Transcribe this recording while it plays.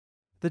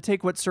The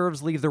Take What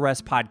Serves, Leave the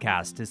Rest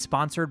podcast is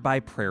sponsored by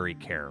Prairie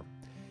Care.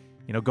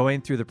 You know,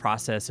 going through the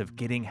process of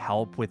getting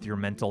help with your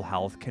mental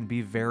health can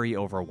be very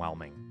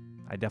overwhelming.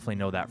 I definitely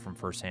know that from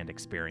firsthand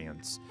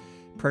experience.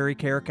 Prairie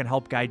Care can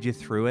help guide you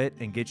through it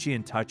and get you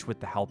in touch with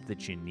the help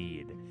that you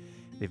need.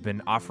 They've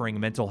been offering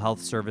mental health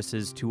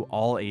services to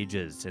all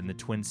ages in the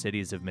Twin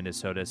Cities of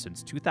Minnesota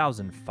since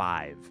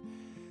 2005.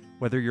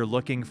 Whether you're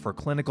looking for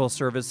clinical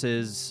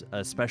services,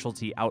 a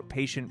specialty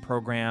outpatient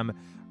program,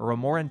 or a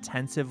more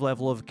intensive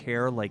level of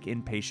care like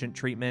inpatient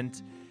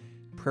treatment,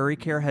 Prairie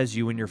Care has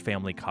you and your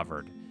family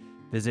covered.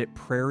 Visit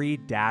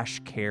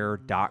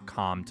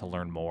prairie-care.com to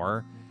learn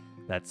more.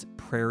 That's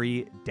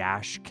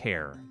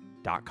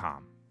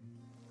prairie-care.com.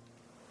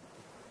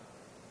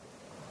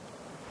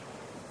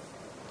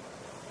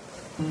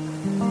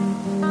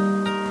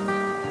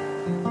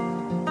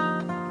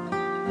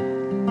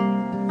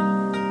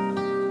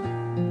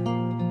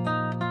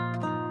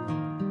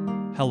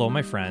 Hello,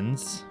 my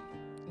friends,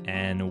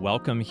 and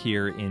welcome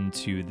here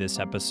into this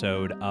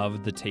episode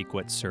of the Take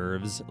What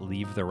Serves,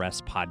 Leave the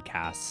Rest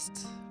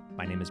podcast.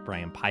 My name is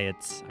Brian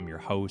Pyatt. I'm your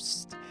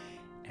host,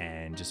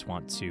 and just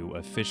want to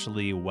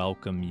officially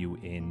welcome you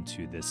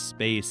into this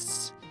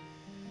space.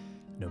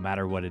 No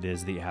matter what it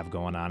is that you have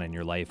going on in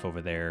your life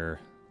over there,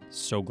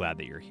 so glad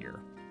that you're here.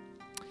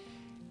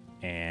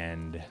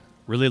 And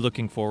really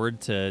looking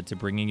forward to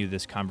bringing you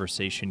this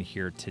conversation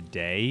here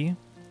today.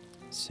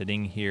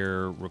 Sitting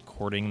here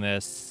recording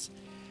this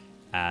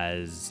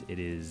as it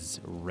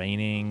is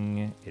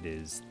raining, it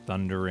is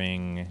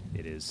thundering,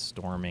 it is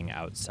storming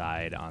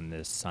outside on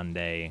this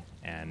Sunday,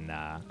 and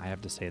I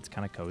have to say it's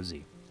kind of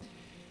cozy.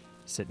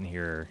 Sitting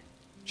here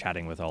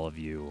chatting with all of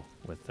you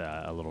with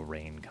a little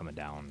rain coming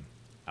down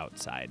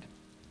outside.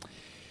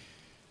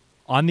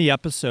 On the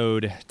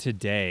episode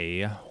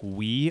today,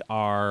 we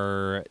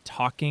are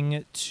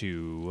talking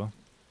to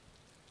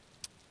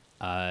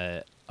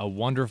a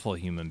wonderful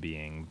human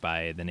being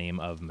by the name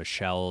of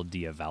Michelle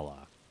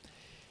D'Avella.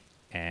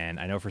 And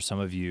I know for some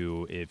of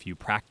you, if you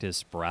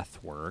practice breath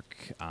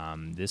work,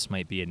 this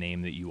might be a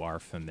name that you are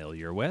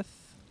familiar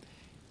with.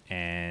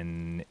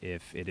 And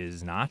if it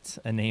is not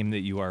a name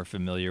that you are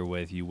familiar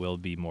with, you will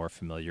be more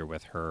familiar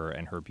with her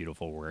and her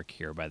beautiful work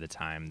here by the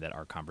time that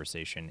our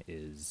conversation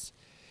is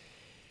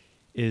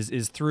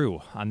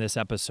through on this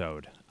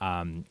episode.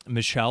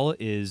 Michelle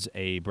is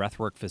a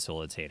breathwork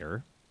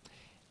facilitator,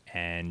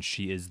 and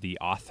she is the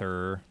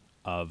author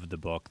of the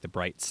book, The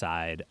Bright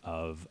Side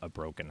of a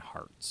Broken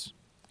Heart.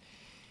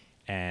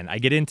 And I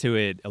get into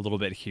it a little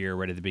bit here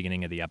right at the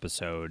beginning of the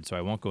episode, so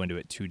I won't go into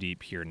it too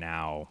deep here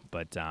now,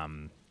 but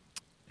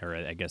or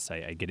I guess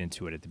I get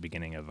into it at the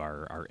beginning of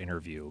our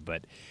interview.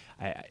 But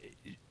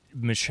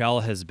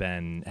Michelle has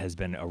been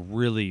a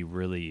really,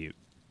 really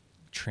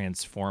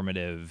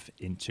transformative,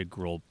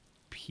 integral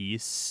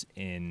piece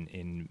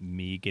in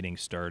me getting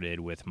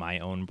started with my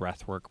own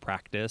breathwork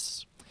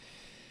practice.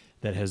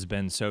 That has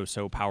been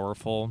so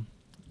powerful.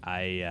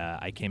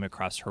 I came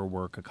across her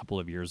work a couple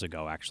of years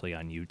ago, actually,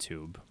 on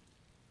YouTube.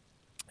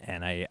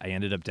 And I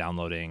ended up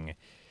downloading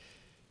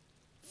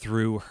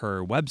through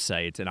her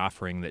website an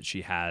offering that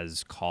she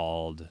has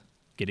called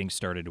Getting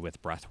Started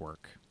with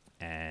Breathwork.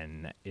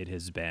 And it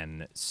has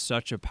been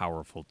such a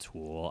powerful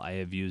tool. I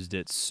have used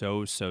it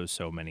so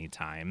many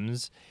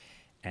times.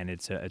 And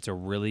it's a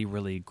really,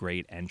 really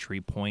great entry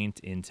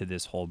point into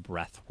this whole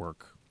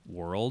breathwork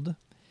world.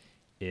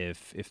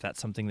 If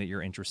that's something that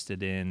you're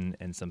interested in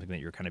and something that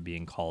you're kind of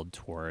being called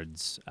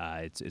towards,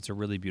 it's a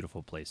really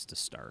beautiful place to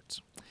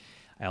start.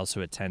 I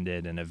also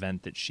attended an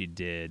event that she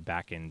did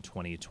back in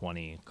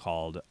 2020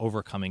 called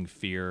Overcoming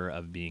Fear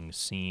of Being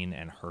Seen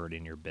and Heard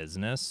in Your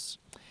Business,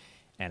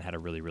 and had a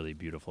really, really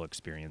beautiful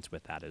experience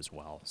with that as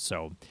well.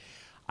 So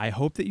I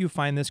hope that you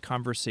find this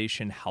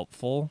conversation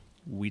helpful.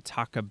 We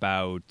talk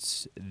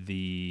about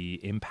the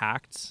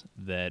impact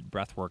that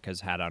breathwork has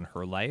had on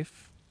her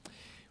life.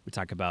 We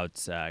talk about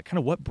kind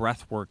of what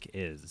breath work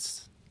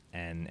is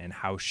and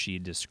how she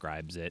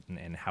describes it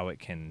and how it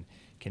can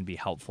be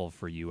helpful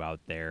for you out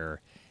there,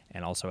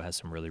 and also has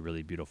some really,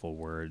 really beautiful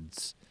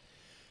words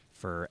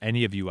for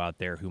any of you out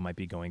there who might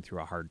be going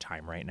through a hard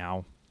time right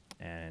now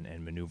and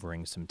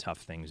maneuvering some tough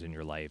things in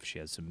your life. She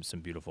has some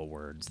beautiful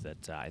words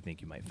that I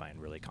think you might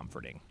find really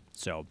comforting.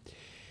 So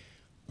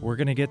we're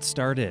going to get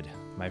started,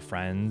 my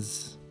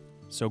friends.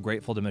 So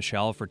grateful to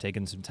Michelle for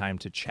taking some time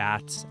to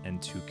chat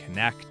and to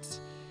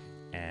connect.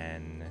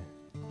 And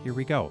here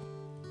we go,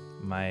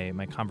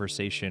 my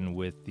conversation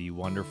with the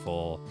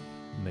wonderful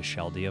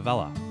Michelle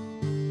D'Avella.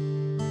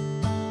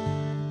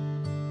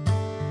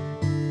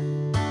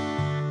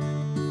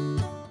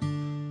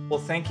 Well,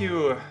 thank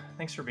you.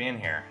 Thanks for being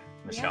here,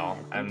 Michelle.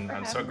 Yeah,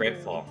 I'm so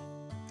grateful.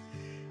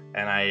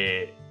 And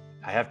I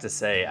have to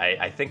say,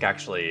 I think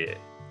actually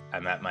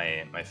I'm at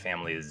my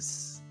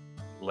family's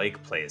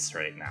lake place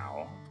right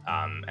now,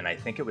 and I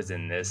think it was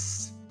in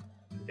this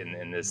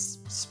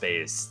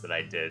space that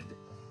I did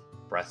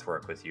breath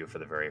work with you for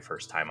the very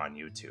first time on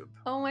YouTube.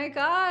 Oh my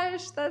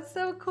gosh, that's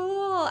so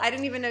cool. I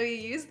didn't even know you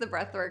used the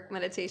breathwork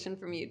meditation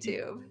from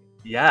YouTube.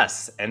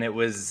 Yes, and it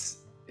was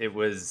it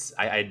was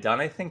I'd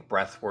done, I think,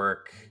 breath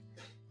work.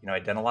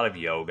 I'd done a lot of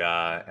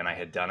yoga, and I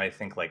had done, I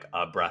think, like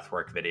a breath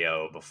work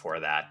video before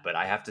that. But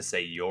I have to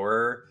say,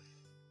 your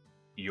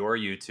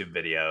YouTube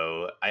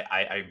video,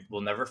 I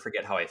will never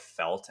forget how I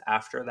felt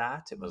after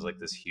that. It was like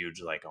this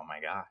huge, like, oh my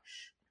gosh,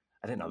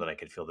 I didn't know that I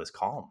could feel this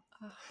calm.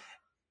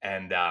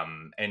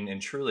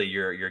 And truly,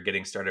 you're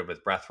getting started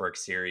with breathwork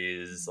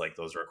series, like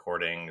those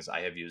recordings.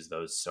 I have used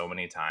those so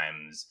many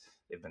times.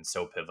 They've been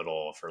so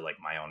pivotal for like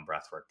my own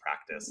breathwork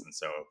practice, and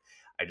so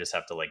I just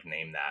have to like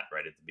name that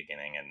right at the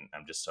beginning. And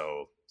I'm just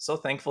so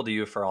thankful to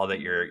you for all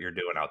that you're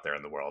doing out there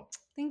in the world.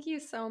 Thank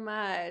you so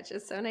much.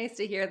 It's so nice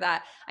to hear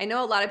that. I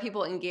know a lot of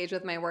people engage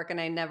with my work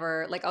and I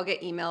never like I'll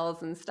get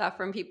emails and stuff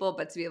from people,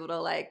 but to be able to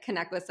like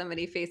connect with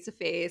somebody face to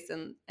face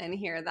and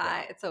hear Yeah,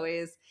 that, it's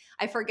always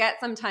I forget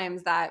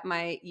sometimes that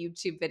my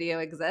YouTube video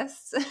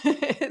exists.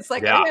 It's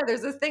like, oh yeah. yeah,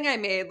 there's this thing I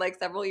made like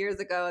several years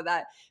ago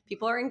that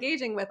people are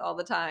engaging with all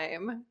the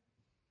time.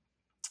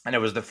 And it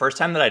was the first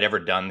time that I'd ever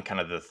done kind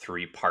of the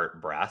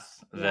three-part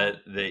breath Yeah.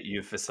 that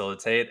you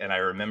facilitate. And I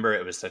remember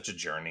it was such a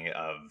journey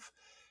of,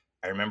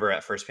 I remember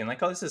at first being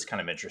like, oh, this is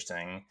kind of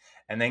interesting.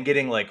 And then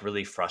getting like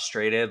really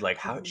frustrated, like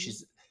how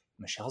Mhm.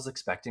 Michelle's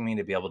expecting me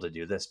to be able to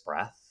do this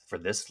breath for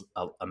this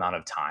amount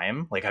of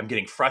time. Like I'm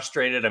getting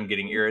frustrated, I'm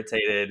getting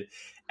irritated.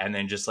 And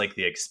then just like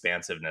the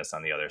expansiveness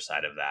on the other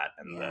side of that,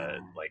 and the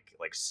Yeah.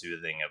 like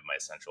soothing of my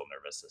central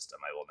nervous system.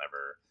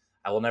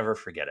 I will never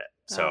forget it.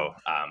 Oh, So,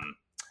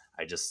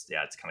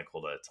 yeah, it's kind of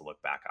cool to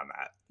look back on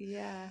that.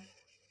 yeah.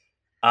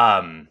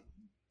 Um,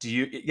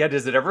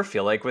 does it ever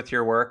feel like with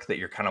your work that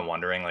you're kind of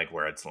wondering like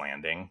where it's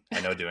landing?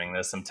 I know doing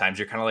this, sometimes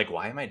you're kind of like,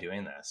 why am I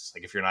doing this?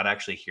 Like if you're not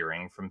actually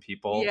hearing from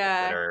people that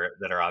Yeah.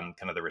 are on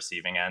kind of the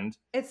receiving end.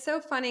 It's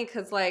so funny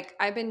because, like,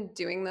 I've been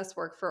doing this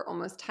work for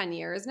almost 10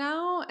 years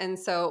now. And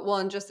so, well,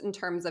 and just in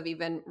terms of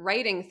even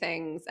writing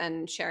things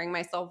and sharing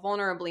myself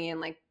vulnerably and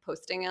like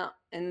posting it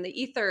in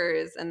the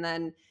ethers and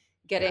then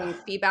Yeah. getting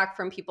feedback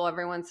from people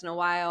every once in a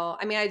while.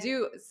 I mean,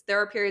 there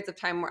are periods of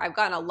time where I've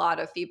gotten a lot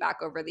of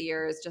feedback over the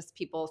years, just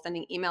people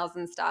sending emails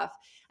and stuff.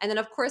 And then,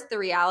 of course, the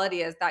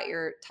reality is that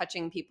you're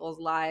touching people's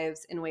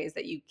lives in ways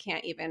that you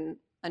can't even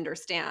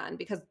understand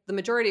because the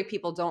majority of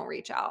people don't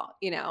reach out,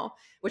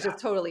 which is Yeah.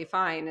 totally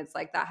fine. It's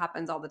like that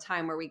happens all the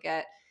time where we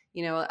get,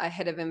 a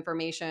hit of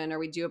information or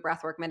we do a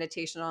breathwork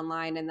meditation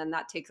online and then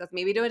that takes us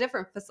maybe to a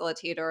different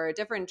facilitator or a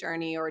different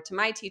journey or to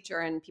my teacher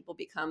and people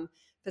become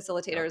Yep.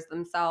 facilitators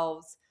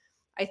themselves.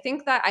 I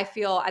think that I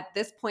feel at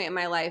this point in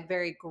my life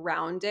very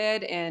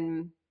grounded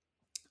in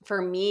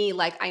for me,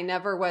 like I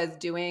never was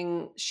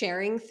doing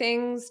sharing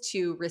things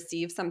to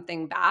receive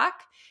something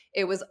back.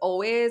 It was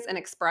always an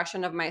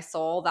expression of my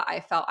soul that I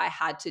felt I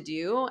had to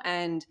do.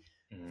 And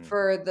Mhm.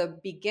 for the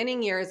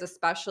beginning years,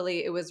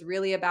 especially, it was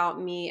really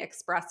about me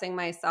expressing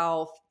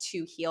myself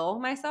to heal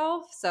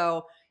myself.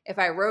 So if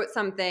I wrote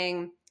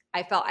something,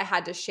 I felt I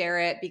had to share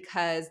it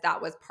because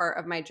that was part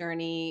of my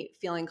journey,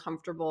 feeling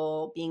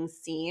comfortable being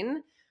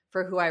seen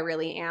for who I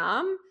really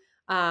am.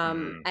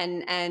 Mhm.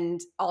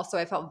 And also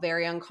I felt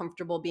very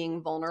uncomfortable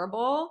being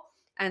vulnerable.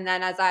 And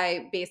then as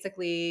I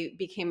basically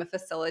became a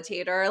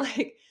facilitator,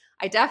 like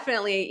I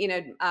definitely,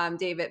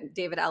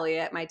 David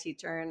Elliott, my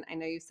teacher, and I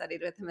know you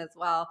studied with him as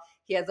well.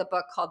 He has a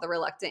book called The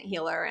Reluctant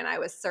Healer, and I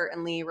was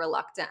certainly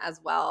reluctant as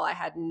well. I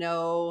had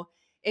no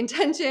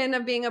intention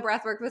of being a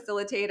breathwork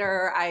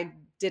facilitator. I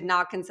did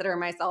not consider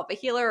myself a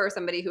healer or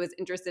somebody who was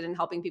interested in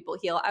helping people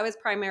heal. I was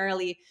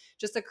primarily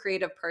just a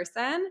creative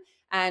person,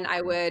 and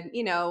I Mhm.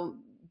 would,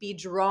 be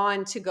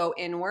drawn to go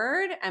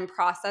inward and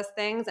process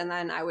things, and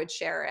then I would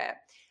share it.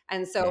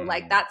 And so,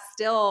 like, Mhm. that's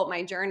still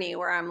my journey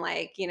where I'm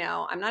like,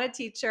 I'm not a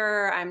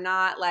teacher. I'm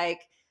not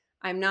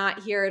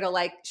here to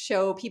like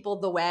show people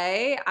the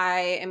way. I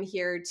am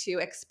here to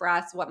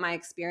express what my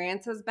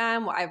experience has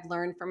been, what I've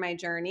learned from my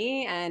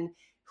journey, and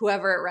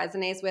whoever it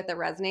resonates with, it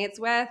resonates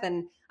with.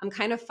 And I'm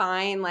kind of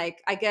fine.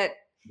 Like,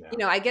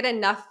 Yeah. I get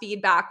enough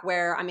feedback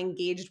where I'm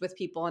engaged with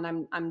people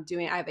and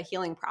I have a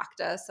healing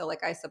practice. So,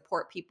 like, I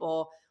support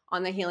people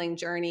on the healing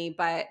journey,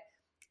 but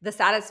the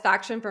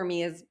satisfaction for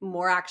me is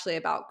more actually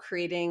about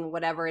creating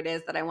whatever it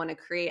is that I want to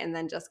create and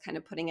then just kind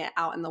of putting it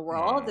out in the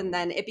world. And Mm.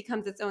 then it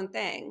becomes its own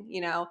thing.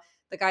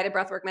 The guided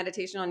breathwork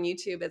meditation on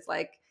YouTube is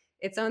like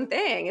its own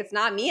thing. It's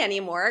not me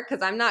anymore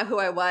because I'm not who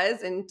I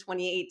was in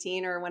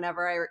 2018 or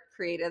whenever I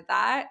created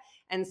that.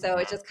 And so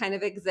it Mhm. just kind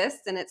of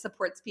exists and it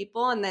supports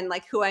people. And then,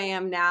 like, who I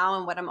am now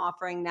and what I'm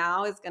offering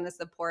now is going to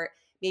support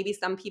maybe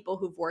some people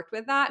who've worked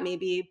with that,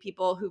 maybe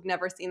people who've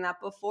never seen that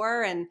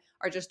before and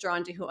are just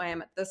drawn to who I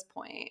am at this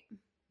point.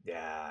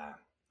 Yeah.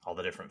 All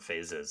the different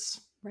phases.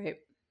 Right.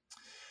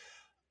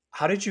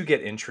 How did you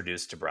get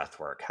introduced to breath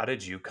work? How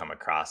did you come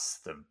across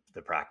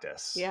the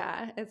practice?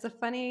 Yeah, it's a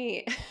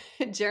funny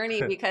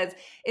journey because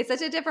it's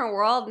such a different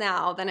world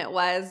now than it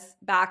was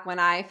back when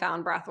I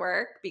found breath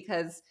work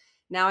because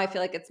now I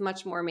feel like it's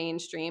much more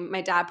mainstream.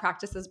 My dad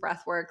practices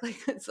breath work. Like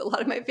it's a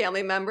lot of my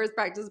family members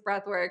practice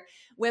breath work.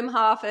 Wim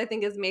Hof, I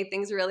think, has made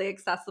things really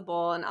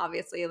accessible. And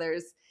obviously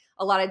there's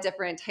a lot of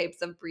different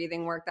types of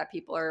breathing work that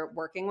people are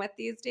working with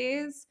these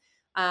days.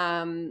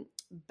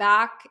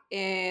 back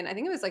in, I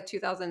think it was like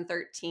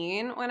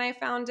 2013 when I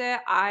found it.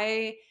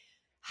 I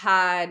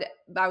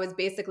was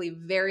basically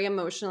very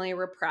emotionally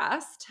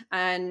repressed.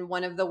 And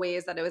one of the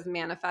ways that it was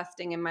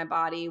manifesting in my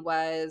body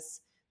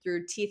was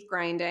through teeth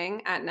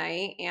grinding at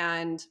night.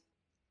 And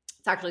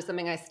it's actually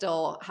something I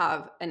still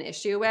have an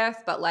issue with,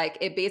 but like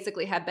it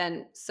basically had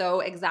been so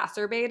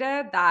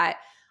exacerbated that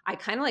I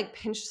kind of like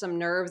pinched some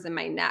nerves in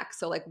my neck.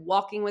 So like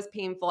walking was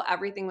painful,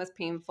 everything was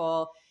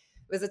painful.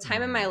 It was a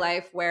time in my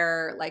life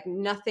where like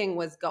nothing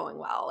was going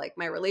well. Like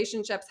my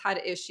relationships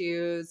had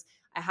issues.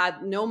 I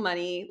had no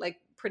money, like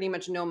pretty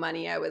much no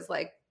money. I was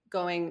like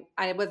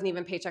I wasn't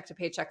even paycheck to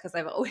paycheck because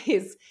I've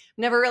always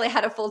never really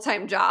had a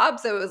full-time job.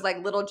 So it was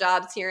like little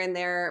jobs here and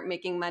there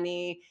making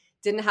money,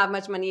 didn't have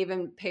much money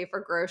even pay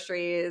for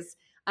groceries.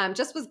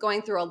 Just was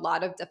going through a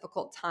lot of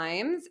difficult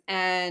times.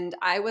 And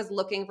I was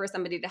looking for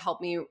somebody to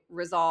help me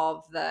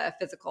resolve the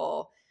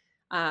physical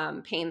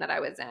pain that I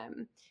was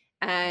in.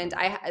 And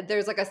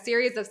there's like a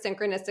series of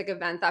synchronistic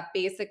events that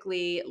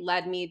basically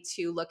led me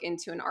to look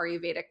into an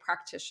Ayurvedic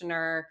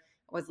practitioner.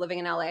 I was living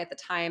in LA at the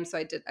time, so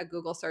I did a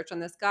Google search on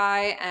this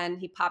guy and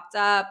he popped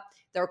up.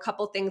 There were a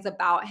couple things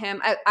about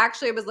him. I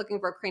was looking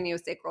for a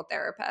craniosacral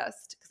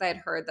therapist because I had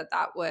heard that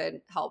that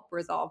would help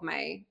resolve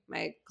my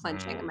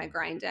clenching and my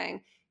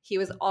grinding. He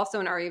was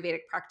also an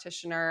Ayurvedic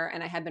practitioner,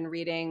 and I had been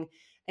reading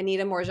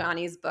Anita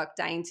Moorjani's book,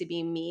 Dying to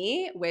Be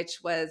Me,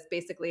 which was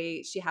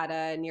basically she had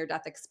a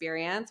near-death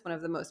experience, one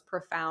of the most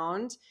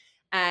profound.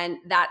 And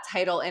that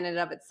title in and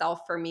of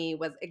itself for me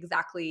was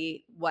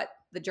exactly what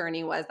the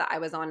journey was that I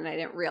was on, and I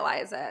didn't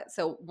realize it.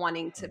 So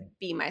wanting to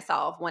be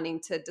myself, wanting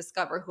to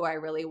discover who I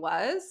really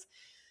was.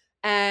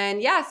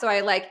 And yeah, so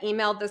I like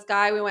emailed this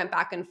guy. We went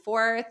back and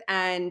forth.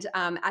 And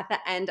at the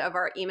end of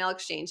our email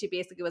exchange, he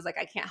basically was like,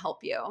 I can't help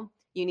you.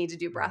 You need to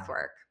do breath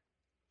work.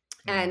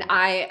 And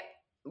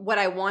what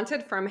I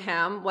wanted from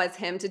him was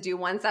him to do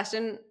one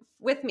session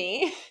with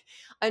me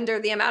under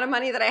the amount of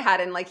money that I had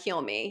and like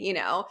heal me, you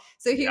know?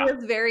 So he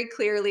was very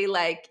clearly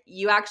like,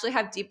 you actually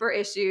have deeper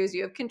issues.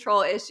 You have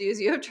control issues.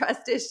 You have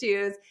trust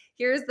issues.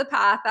 Here's the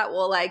path that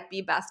will like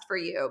be best for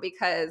you,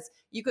 because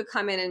you could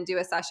come in and do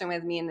a session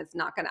with me and it's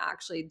not going to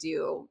actually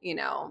do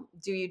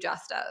you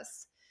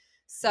justice.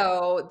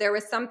 So there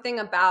was something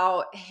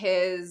about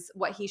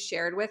what he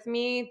shared with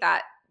me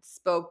that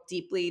spoke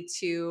deeply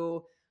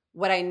to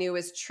what I knew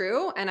was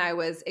true and I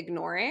was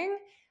ignoring.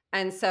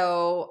 And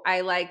so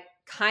I like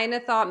kind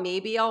of thought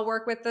maybe I'll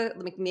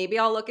maybe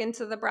I'll look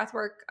into the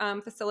breathwork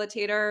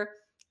facilitator,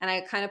 and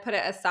I kind of put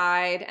it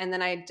aside. And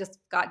then I just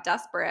got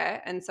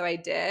desperate. And so I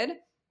did.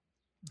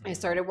 I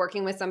started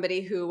working with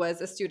somebody who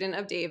was a student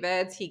of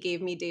David's. He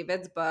gave me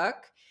David's book.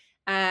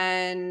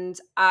 And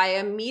I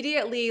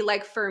immediately,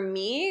 like for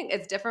me,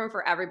 it's different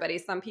for everybody.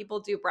 Some people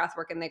do breath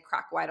work and they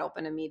crack wide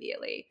open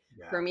immediately.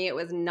 Yeah. For me, it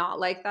was not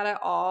like that at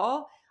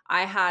all.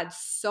 I had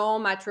so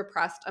much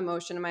repressed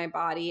emotion in my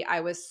body.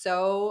 I was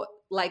so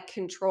like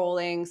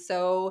controlling,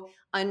 so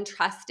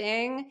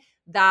untrusting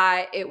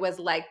that it was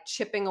like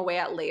chipping away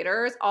at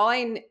layers. All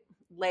I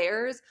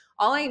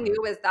knew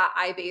was that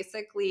I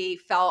basically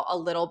felt a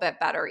little bit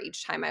better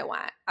each time I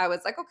went. I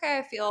was like, okay,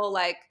 I feel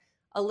like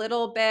a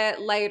little bit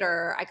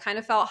lighter. I kind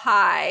of felt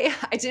high.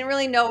 I didn't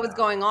really know what was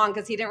going on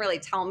because he didn't really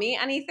tell me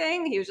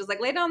anything. He was just like,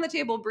 lay down on the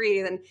table,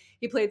 breathe. And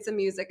he played some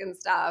music and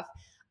stuff.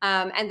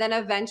 And then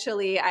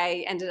eventually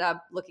I ended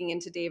up looking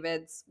into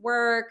David's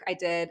work. I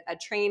did a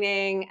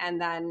training, and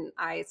then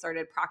I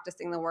started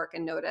practicing the work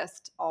and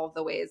noticed all of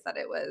the ways that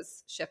it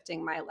was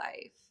shifting my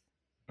life.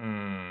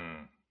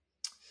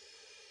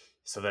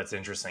 So that's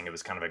interesting. It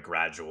was kind of a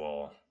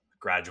gradual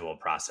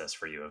process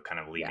for you of kind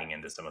of leaning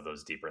into some of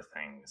those deeper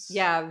things.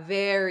 Yeah,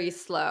 very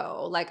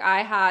slow. Like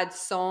I had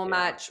so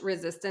much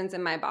resistance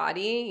in my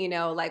body,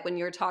 like when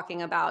you're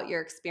talking about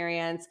your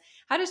experience,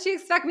 how does she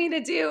expect me to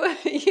do,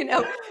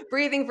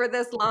 breathing for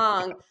this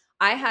long?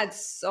 I had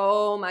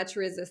so much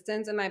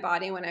resistance in my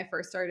body when I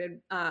first started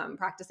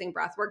practicing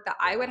breath work that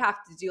I would have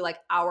to do like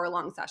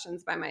hour-long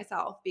sessions by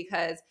myself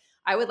because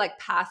I would like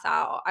pass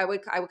out. I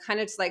would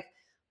kind of just like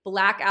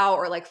black out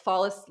or like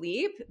fall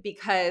asleep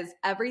because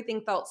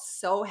everything felt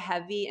so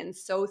heavy and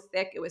so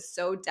thick. It was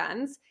so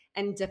dense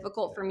and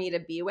difficult for me to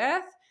be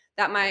with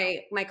that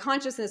my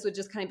consciousness would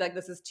just kind of be like,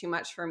 this is too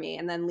much for me,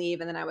 and then leave.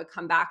 And then I would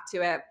come back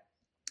to it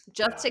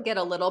just to get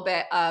a little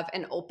bit of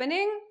an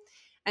opening.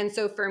 And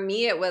so for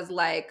me, it was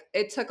like,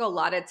 it took a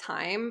lot of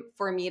time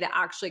for me to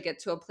actually get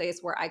to a place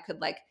where I could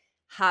like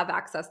have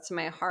access to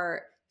my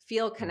heart,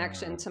 feel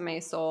connection to my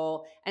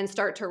soul, and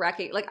start to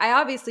recognize, like I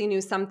obviously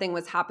knew something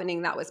was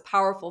happening that was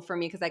powerful for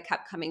me because I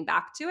kept coming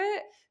back to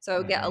it. So I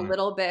would get a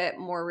little bit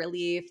more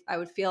relief. I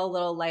would feel a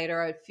little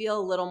lighter. I would feel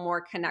a little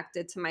more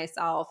connected to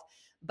myself.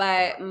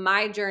 But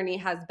my journey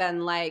has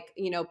been like,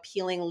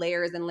 peeling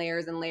layers and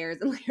layers and layers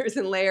and layers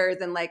and layers.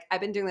 And like,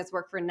 I've been doing this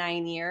work for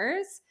 9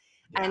 years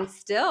and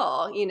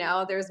still,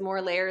 there's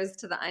more layers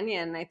to the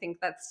onion. I think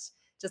that's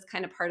just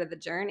kind of part of the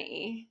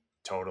journey.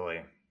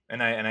 Totally.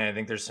 And I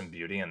think there's some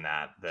beauty in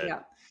that,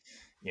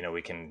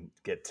 we can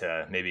get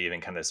to maybe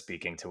even kind of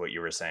speaking to what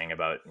you were saying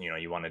about,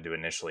 you wanted to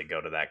initially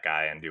go to that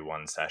guy and do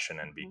one session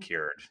and be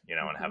cured, and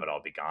Mm-hmm. have it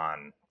all be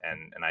gone.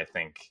 And I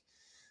think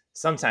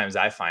sometimes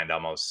I find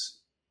almost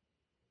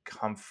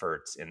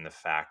comfort in the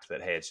fact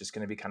that, hey, it's just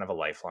going to be kind of a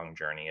lifelong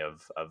journey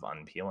of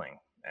unpeeling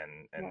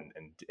and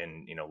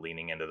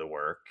leaning into the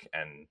work,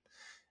 and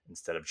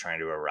instead of trying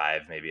to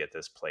arrive maybe at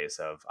this place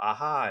of,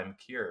 aha, I'm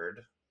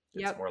cured,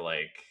 it's Yep. more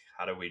like,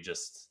 how do we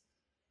just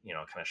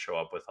kind of show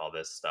up with all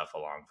this stuff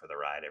along for the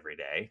ride every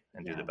day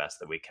and do the Yeah. best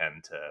that we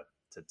can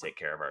to take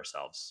care of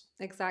ourselves.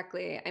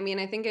 Exactly. I mean,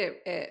 I think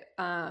it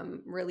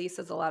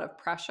releases a lot of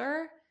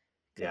pressure.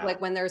 'Cause, Yeah.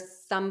 like, when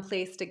there's some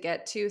place to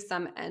get to,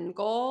 some end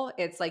goal,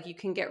 it's like you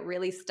can get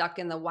really stuck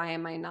in the why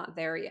am I not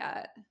there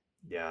yet?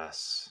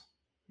 Yes.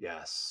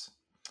 Yes.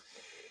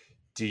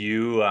 Do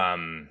you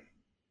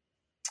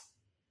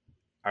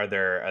were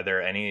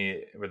there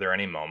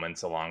any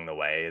moments along the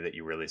way that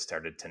you really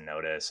started to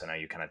notice? I know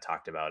you kind of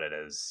talked about it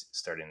as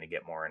starting to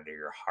get more into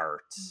your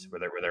heart. Mhm.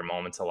 Were there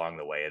moments along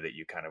the way that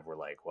you kind of were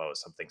like, whoa,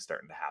 something's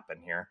starting to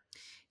happen here?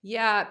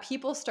 Yeah,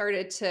 people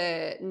started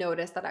to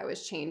notice that I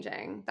was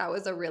changing. That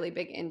was a really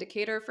big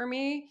indicator for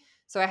me.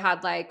 So I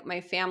had like my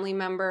family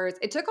members.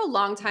 It took a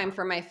long time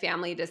for my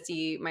family to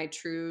see my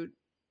true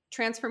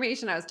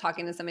transformation. I was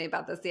talking to somebody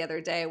about this the other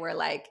day where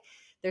like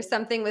there's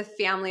something with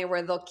family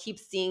where they'll keep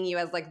seeing you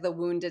as like the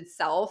wounded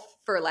self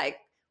for like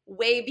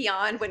way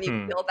beyond when you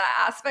Hmm. feel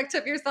that aspect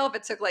of yourself.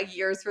 It took like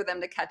years for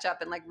them to catch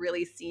up and like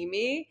really see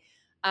me.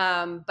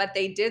 But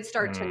they did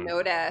start to Hmm.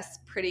 notice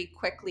pretty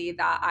quickly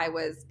that I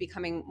was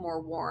becoming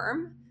more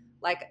warm.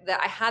 Like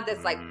that I had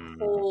this like Hmm.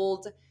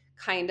 cold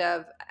kind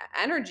of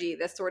energy,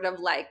 this sort of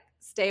like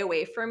stay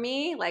away from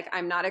me. Like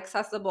I'm not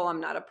accessible, I'm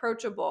not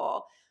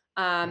approachable.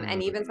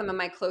 And even some Hmm. of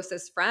my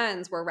closest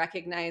friends were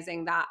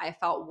recognizing that I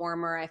felt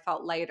warmer, I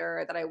felt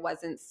lighter, that I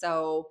wasn't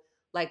so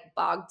like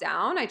bogged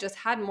down. I just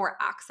had more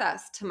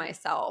access to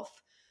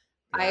myself.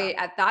 Yeah.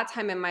 At that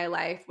time in my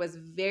life, was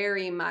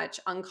very much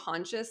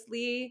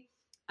unconsciously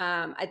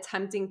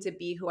attempting to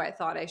be who I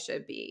thought I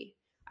should be.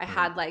 I Hmm.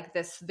 had like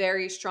this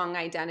very strong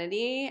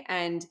identity.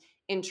 And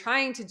in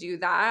trying to do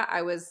that,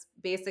 I was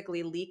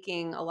basically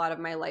leaking a lot of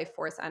my life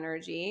force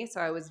energy. So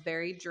I was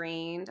very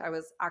drained. I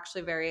was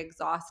actually very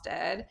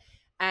exhausted.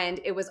 And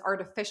it was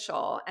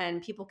artificial.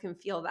 And people can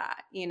feel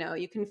that.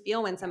 You can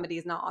feel when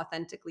somebody's not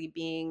authentically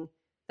being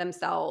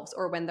themselves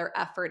or when they're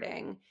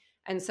efforting.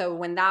 And so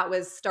when that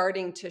was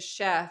starting to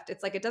shift,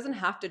 it's like it doesn't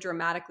have to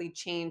dramatically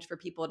change for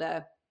people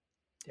to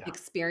Yeah.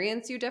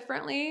 experience you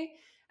differently.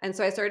 And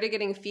so I started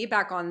getting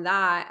feedback on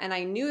that. And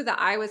I knew that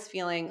I was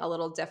feeling a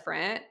little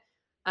different.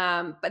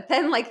 But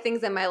then, like,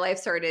 things in my life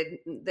started,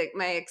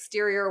 my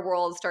exterior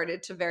world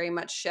started to very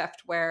much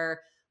shift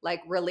where,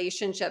 like,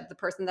 relationship, the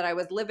person that I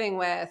was living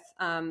with,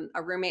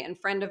 a roommate and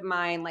friend of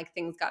mine, like,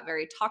 things got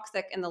very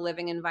toxic in the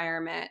living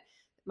environment.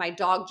 My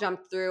dog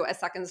jumped through a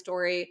second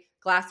story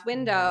glass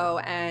window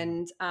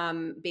and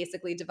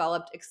basically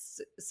developed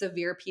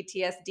severe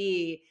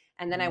PTSD.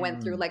 And then I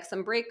went through Hmm. like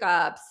some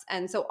breakups.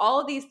 And so all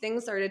of these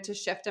things started to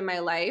shift in my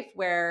life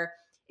where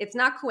it's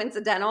not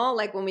coincidental.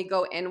 Like when we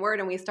go inward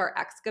and we start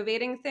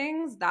excavating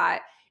things,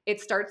 that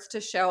it starts to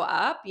show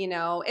up.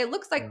 It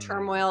looks like Hmm.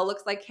 turmoil, it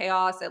looks like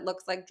chaos, it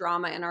looks like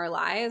drama in our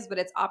lives, but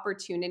it's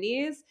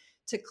opportunities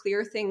to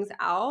clear things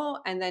out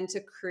and then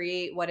to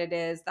create what it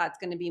is that's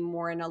going to be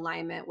more in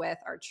alignment with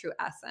our true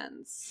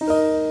essence.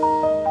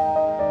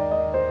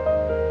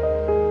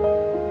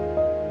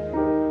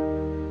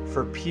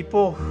 For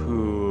people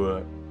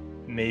who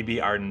maybe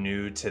are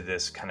new to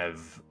this kind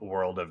of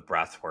world of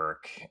breath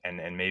work,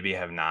 and maybe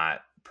have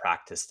not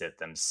practiced it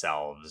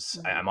themselves,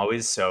 I'm Mhm.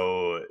 always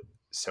so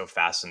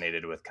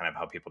fascinated with kind of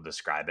how people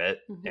describe it.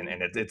 And,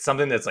 Mhm. and it's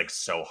something that's like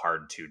so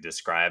hard to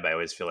describe. I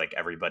always feel like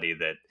everybody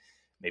that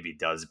maybe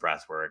does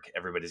breath work,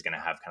 everybody's going to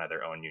have kind of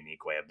their own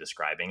unique way of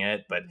describing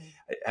it. But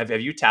Mhm.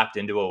 have you tapped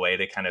into a way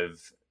to kind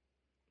of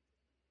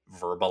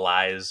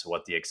verbalize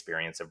what the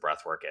experience of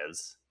breath work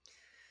is?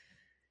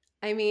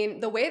 I mean,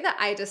 the way that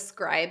I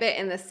describe it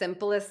in the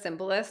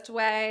simplest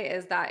way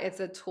is that it's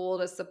a tool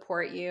to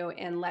support you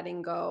in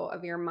letting go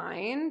of your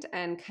mind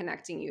and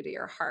connecting you to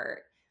your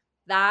heart.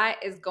 That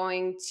is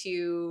going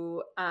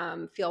to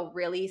feel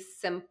really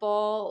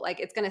simple. Like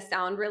it's going to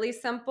sound really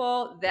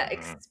simple. The Mhm.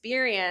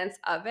 experience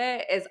of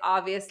it is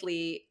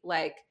obviously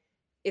like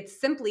it's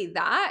simply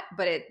that,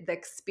 but the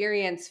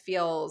experience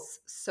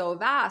feels so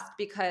vast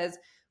because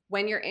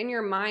when you're in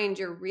your mind,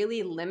 you're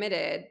really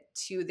limited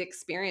to the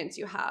experience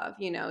you have.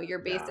 You're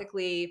Yeah.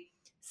 basically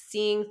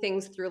seeing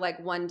things through like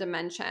one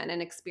dimension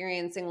and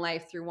experiencing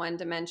life through one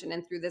dimension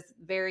and through this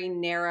very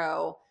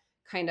narrow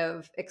kind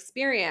of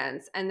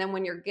experience. And then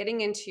when you're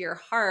getting into your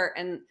heart,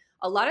 and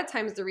a lot of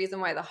times the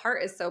reason why the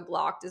heart is so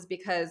blocked is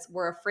because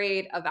we're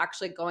afraid of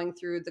actually going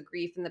through the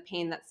grief and the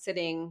pain that's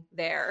sitting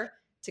there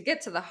to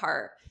get to the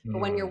heart. But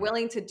when you're Mm.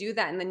 willing to do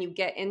that and then you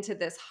get into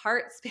this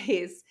heart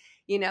space,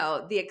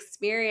 the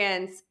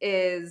experience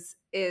is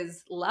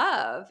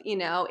love.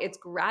 It's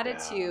Yeah.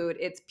 gratitude,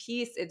 it's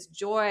peace, it's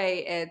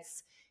joy,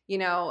 it's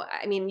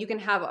I mean, you can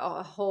have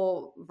a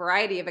whole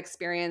variety of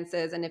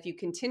experiences. And if you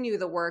continue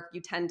the work,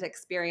 you tend to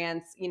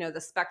experience,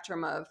 the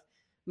spectrum of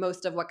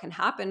most of what can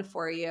happen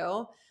for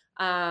you.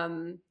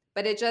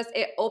 But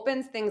it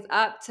opens things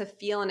up to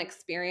feel and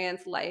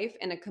experience life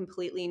in a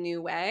completely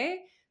new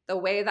way. The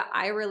way that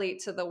I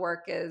relate to the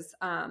work is,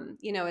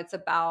 it's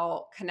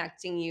about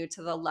connecting you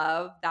to the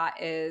love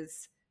that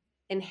is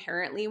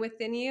inherently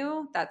within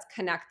you, that's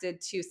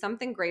connected to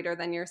something greater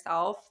than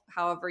yourself,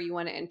 however you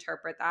want to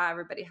interpret that.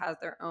 Everybody has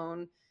their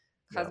own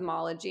Yeah.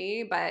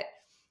 cosmology, but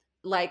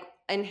like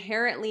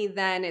inherently,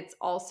 then it's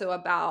also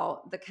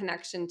about the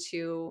connection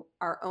to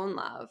our own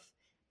love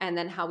and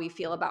then how we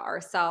feel about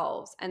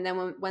ourselves. And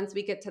then once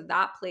we get to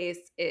that place,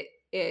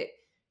 it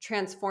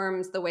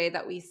transforms the way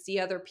that we see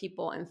other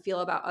people and feel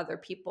about other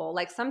people.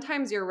 Like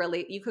sometimes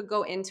you could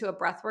go into a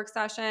breathwork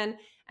session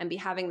and be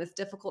having this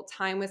difficult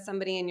time with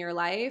somebody in your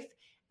life,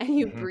 and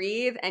you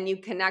breathe and you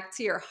connect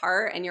to your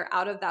heart and you're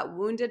out of that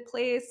wounded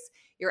place,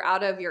 you're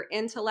out of your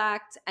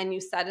intellect, and you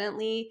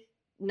suddenly,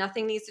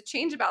 nothing needs to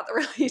change about the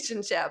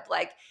relationship.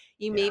 Like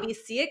you maybe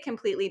see it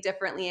completely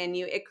differently, and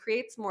it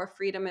creates more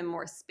freedom and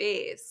more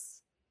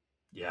space.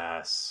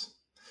 Yes.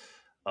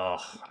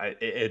 Oh, I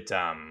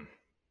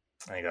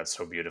think that's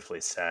so beautifully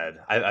said.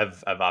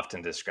 I've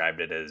often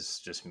described it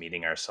as just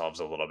meeting ourselves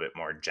a little bit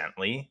more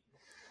gently.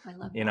 I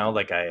love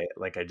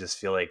that. I just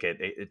feel like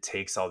it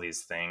takes all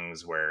these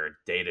things where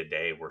day to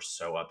day we're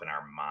so up in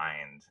our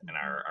mind and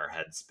our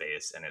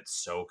headspace, and it's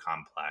so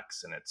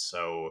complex and it's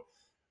so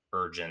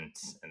urgent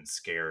and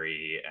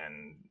scary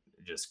and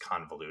just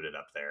convoluted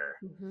up there.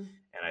 Mm-hmm.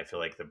 And I feel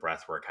like the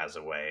breath work has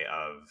a way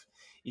of,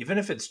 even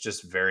if it's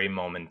just very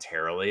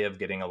momentarily, of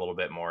getting a little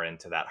bit more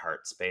into that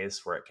heart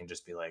space where it can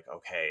just be like,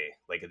 okay,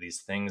 like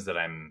these things that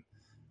I'm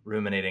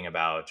ruminating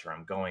about or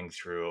I'm going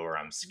through or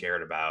I'm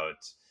scared about,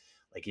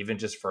 like even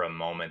just for a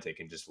moment, it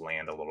can just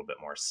land a little bit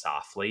more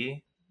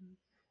softly.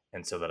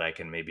 And so that I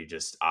can maybe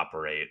just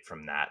operate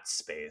from that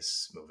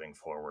space moving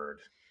forward,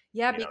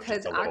 Yeah, just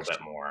because a little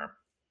bit more.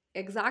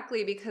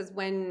 exactly, because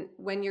when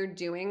you're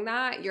doing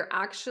that, you're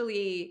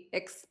actually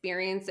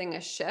experiencing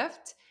a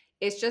shift.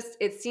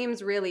 It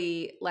seems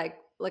really like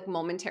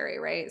momentary,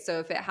 right? So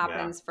if it Yeah.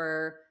 happens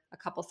for a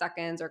couple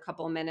seconds or a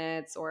couple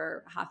minutes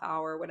or half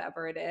hour,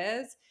 whatever it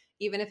is,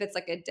 even if it's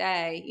like a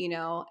day,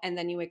 and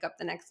then you wake up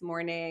the next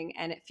morning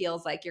and it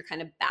feels like you're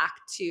kind of back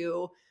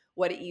to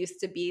what it used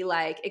to be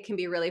like, it can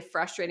be really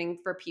frustrating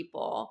for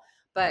people.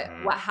 But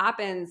Hmm. what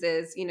happens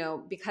is,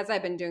 because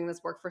I've been doing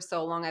this work for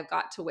so long, I've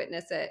got to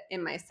witness it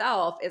in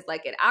myself, is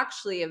like it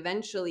actually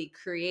eventually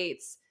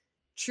creates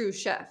true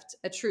shift,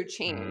 a true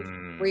change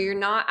where Mm. you're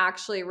not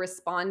actually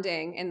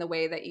responding in the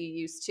way that you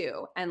used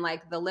to. And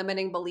like the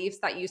limiting beliefs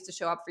that used to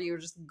show up for you are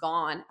just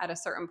gone at a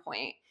certain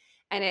point.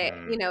 And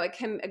Mm. it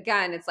can,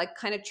 again, it's like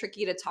kind of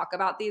tricky to talk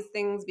about these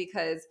things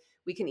because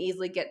we can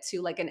easily get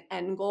to like an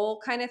end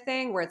goal kind of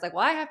thing where it's like,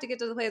 well, I have to get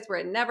to the place where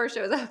it never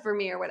shows up for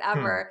me or Hmm.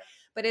 whatever.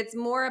 But it's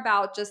more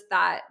about just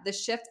that the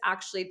shift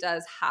actually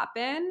does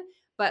happen,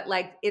 but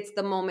like it's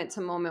the moment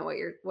to moment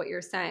what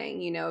you're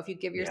saying. If you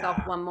give yourself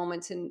Yeah. one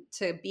moment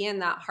to be in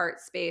that heart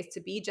space, to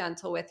be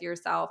gentle with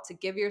yourself, to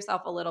give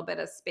yourself a little bit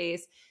of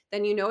space,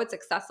 then it's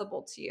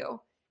accessible to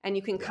you and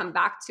you can Yeah. come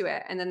back to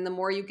it. And then the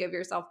more you give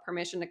yourself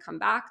permission to come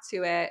back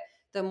to it,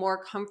 the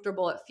more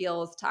comfortable it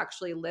feels to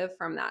actually live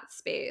from that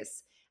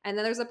space. And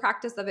then there's a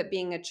practice of it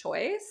being a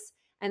choice.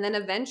 And then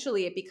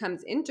eventually it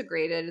becomes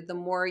integrated the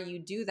more you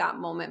do that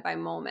moment by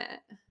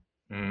moment.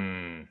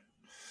 Mm.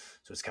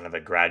 So it's kind of a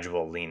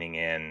gradual leaning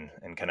in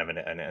and kind of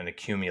an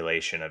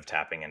accumulation of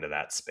tapping into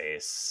that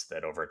space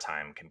that over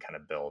time can kind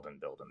of build and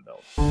build and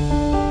build.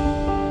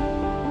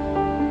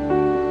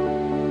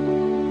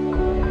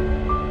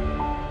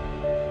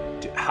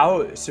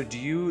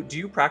 Do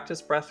you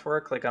practice breath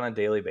work like on a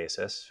daily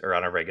basis or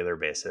on a regular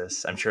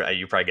basis? I'm sure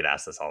you probably get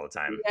asked this all the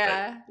time, but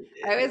Yeah.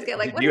 I always get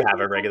like, do what you is have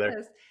your a regular?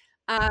 practice?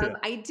 Yeah.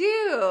 I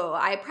do.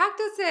 I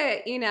practice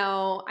it,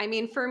 I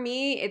mean, for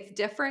me, it's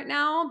different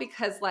now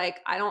because like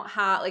I don't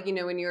have like,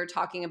 when you were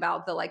talking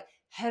about the like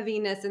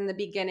heaviness in the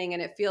beginning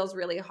and it feels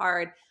really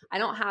hard, I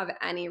don't have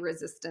any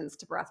resistance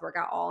to breath work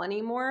at all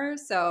anymore.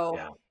 So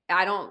Yeah.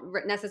 I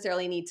don't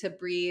necessarily need to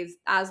breathe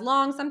as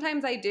long.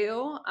 Sometimes I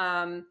do.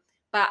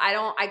 But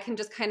I can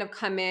just kind of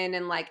come in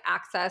and like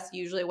access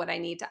usually what I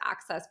need to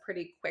access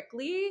pretty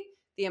quickly.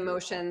 The Beautiful.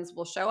 emotions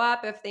will show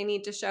up if they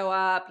need to show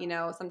up,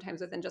 sometimes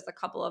within just a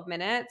couple of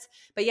minutes.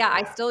 But yeah, I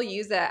Yeah. still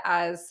use it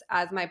as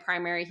my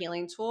primary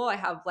healing tool. I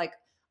have like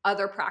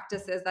other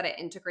practices that I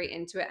integrate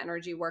into it,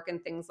 energy work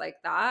and things like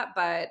that.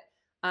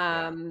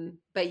 Yeah.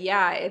 But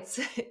yeah, it's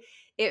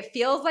it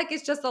feels like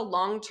it's just a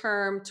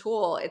long-term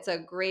tool. It's a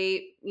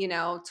great,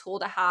 tool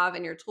to have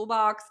in your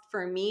toolbox.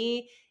 For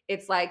me,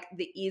 it's like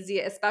the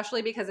easiest,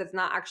 especially because it's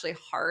not actually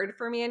hard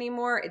for me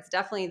anymore. It's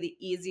definitely the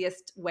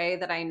easiest way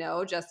that I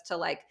know just to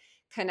like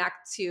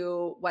connect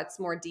to what's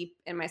more deep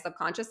in my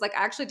subconscious. Like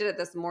I actually did it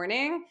this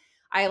morning.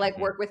 I like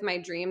Hmm. work with my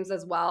dreams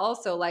as well.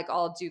 So like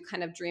I'll do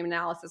kind of dream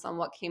analysis on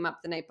what came up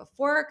the night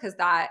before because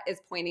that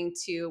is pointing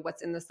to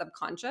what's in the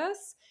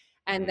subconscious.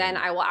 And then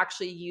I will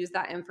actually use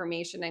that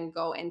information and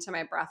go into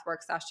my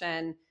breathwork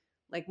session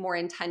like more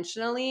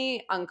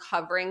intentionally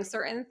uncovering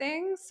certain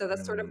things. So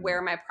that's sort of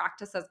where my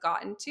practice has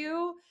gotten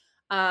to.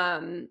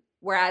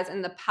 Whereas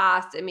in the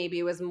past, it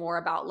maybe was more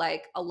about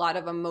like a lot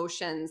of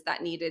emotions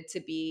that needed to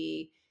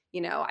be,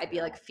 I'd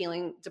be like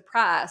feeling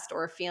depressed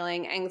or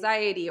feeling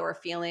anxiety or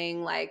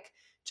feeling like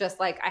just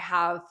like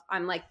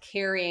I'm like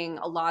carrying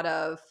a lot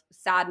of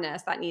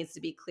sadness that needs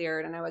to be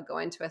cleared. And I would go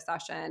into a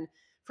session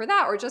for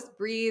that, or just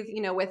breathe,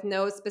 with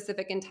no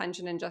specific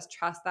intention and just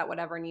trust that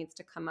whatever needs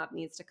to come up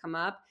needs to come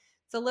up.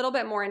 It's a little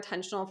bit more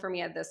intentional for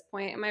me at this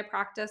point in my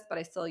practice, but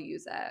I still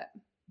use it.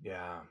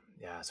 Yeah.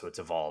 Yeah. So it's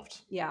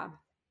evolved. Yeah.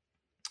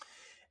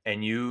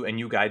 And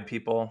you guide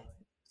people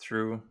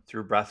through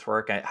breath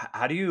work.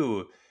 How do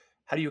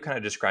you kind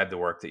of describe the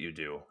work that you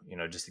do?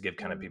 Just to give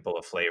kind of people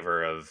a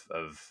flavor of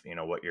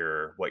what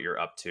you're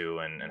up to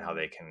and how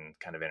they can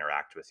kind of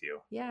interact with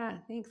you. Yeah,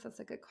 thanks. That's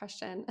a good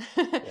question.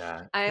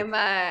 Yeah. I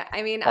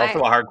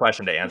Also a hard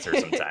question to answer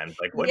sometimes.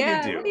 Like, what do you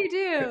yeah, what do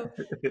do?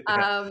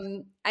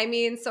 you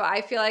do? So I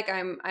feel like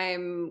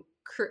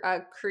a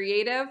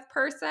creative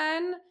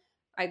person.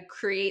 I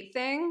create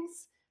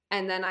things,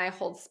 and then I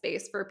hold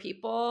space for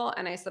people,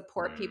 and I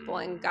support people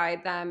and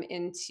guide them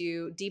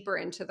deeper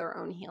into their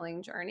own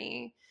healing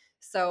journey.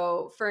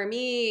 So for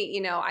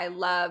me, I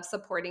love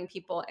supporting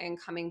people and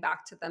coming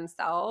back to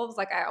themselves.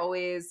 Like I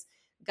always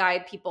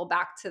guide people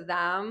back to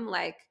them.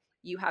 Like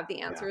you have the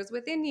Yeah. answers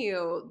within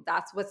you.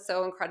 That's what's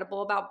so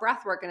incredible about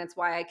breath work. And it's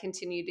why I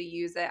continue to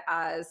use it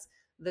as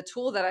the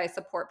tool that I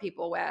support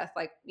people with.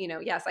 Like,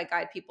 yes, I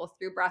guide people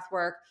through breath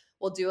work.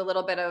 We'll do a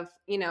little bit of,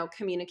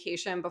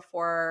 communication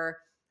before,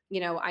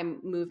 I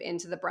move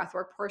into the breath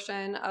work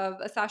portion of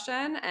a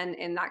session. And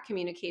in that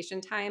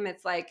communication time,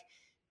 it's like,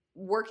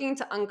 working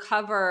to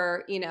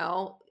uncover,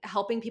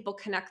 helping people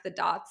connect the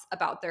dots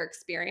about their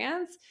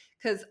experience.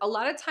 Because a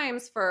lot of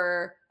times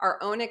for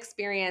our own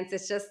experience,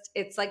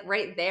 it's like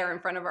right there in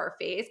front of our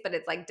face, but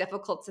it's like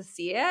difficult to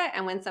see it.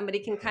 And when somebody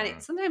can kind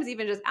of, sometimes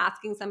even just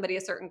asking somebody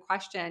a certain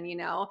question,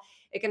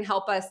 it can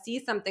help us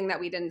see something that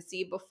we didn't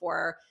see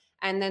before.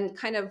 And then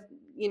kind of,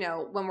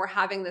 when we're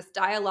having this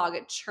dialogue,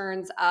 it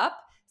churns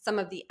up some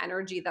of the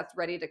energy that's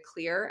ready to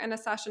clear in a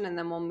session, and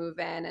then we'll move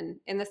in. And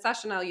in the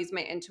session, I'll use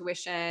my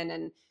intuition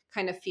and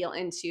kind of feel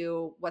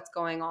into what's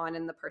going on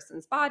in the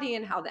person's body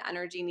and how the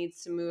energy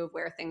needs to move,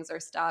 where things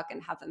are stuck,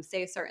 and have them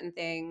say certain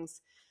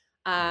things.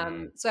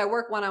 So I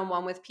work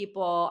one-on-one with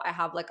people. I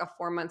have like a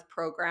 4-month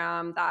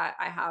program that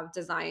I have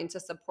designed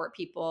to support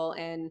people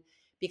in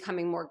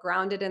becoming more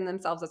grounded in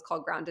themselves. It's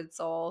called Grounded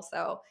Soul.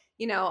 So,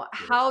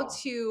 how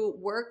to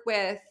work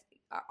with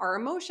our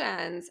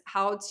emotions,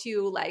 how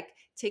to like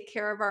take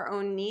care of our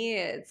own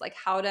needs, like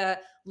how to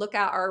look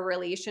at our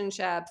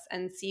relationships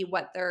and see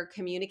what they're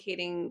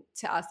communicating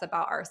to us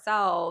about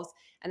ourselves.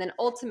 And then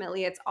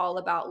ultimately it's all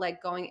about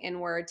like going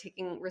inward,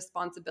 taking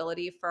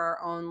responsibility for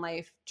our own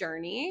life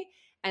journey,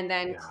 and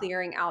then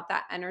clearing out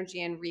that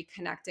energy and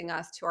reconnecting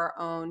us to our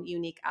own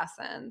unique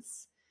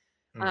essence.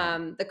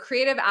 The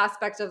creative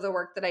aspect of the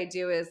work that I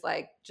do is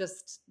like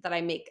just that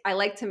I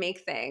like to make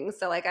things.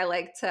 So like I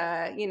like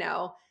to,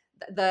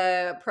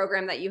 the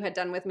program that you had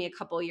done with me a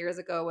couple of years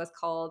ago was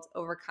called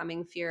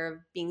Overcoming Fear of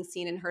Being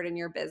Seen and Heard in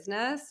Your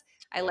Business.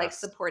 I like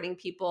supporting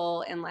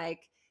people in like,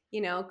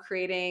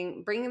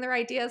 bringing their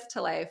ideas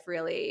to life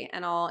really.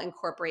 And I'll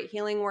incorporate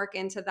healing work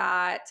into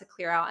that to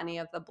clear out any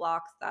of the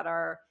blocks that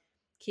are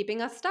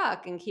keeping us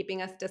stuck and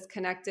keeping us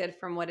disconnected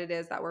from what it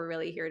is that we're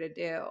really here to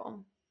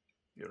do.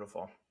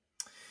 Beautiful.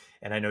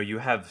 And I know you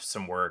have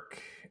some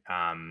work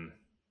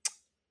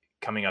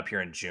coming up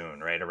here in June,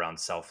 right? Around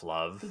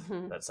self-love.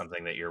 That's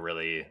something that you're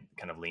really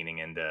kind of leaning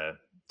into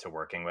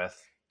working with.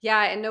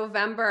 Yeah. In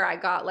November, I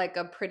got like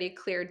a pretty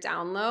clear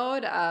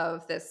download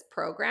of this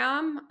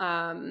program.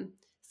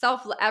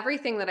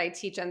 Everything that I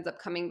teach ends up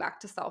coming back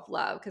to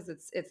self-love because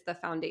it's the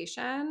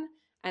foundation.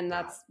 And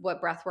that's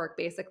what breathwork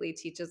basically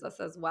teaches us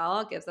as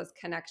well. It gives us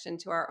connection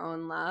to our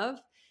own love.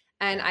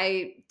 And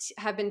I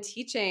have been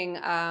teaching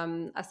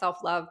a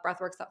self-love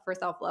breathwork for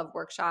self-love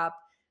workshop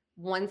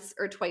once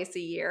or twice a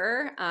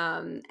year.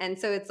 And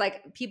so it's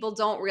like people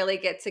don't really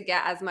get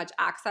as much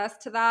access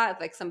to that.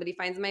 If like somebody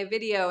finds my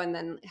video and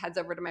then heads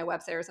over to my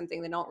website or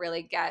something, they don't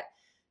really get,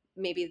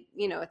 maybe,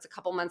 it's a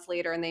couple months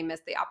later and they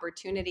miss the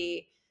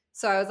opportunity.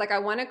 So I was like, I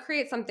want to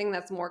create something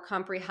that's more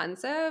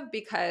comprehensive,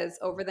 because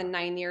over the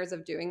 9 years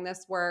of doing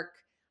this work,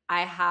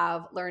 I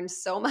have learned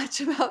so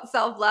much about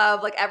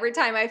self-love. Like every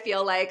time I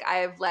feel like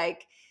I've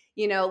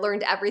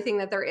learned everything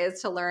that there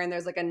is to learn,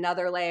 there's like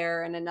another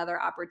layer and another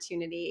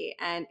opportunity.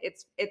 And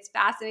it's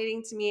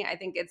fascinating to me. I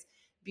think it's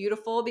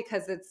beautiful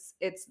because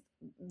it's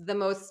the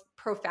most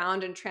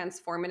profound and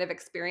transformative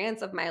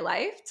experience of my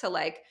life to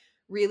like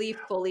really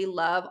fully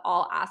love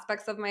all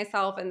aspects of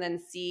myself and then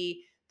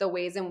see the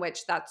ways in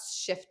which that's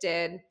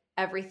shifted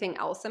everything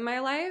else in my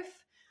life.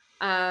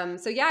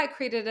 So yeah, I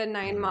created a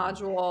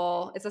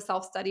 9-module, it's a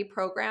self-study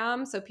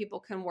program so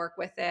people can work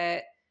with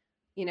it,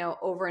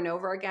 over and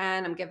over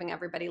again. I'm giving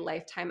everybody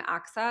lifetime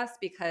access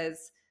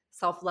because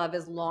self-love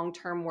is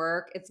long-term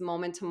work. It's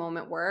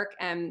moment-to-moment work.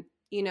 And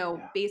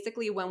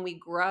basically when we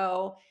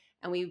grow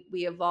and we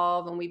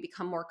evolve and we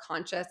become more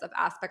conscious of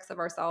aspects of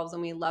ourselves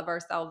and we love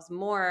ourselves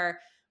more,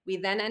 we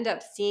then end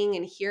up seeing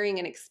and hearing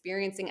and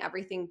experiencing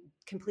everything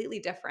completely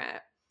different.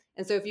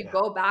 And so if you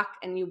go back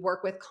and you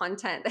work with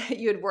content that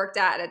you had worked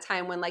at a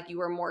time when like you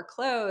were more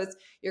closed,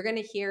 you're going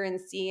to hear and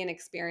see and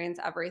experience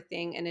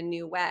everything in a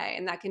new way.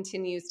 And that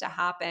continues to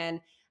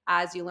happen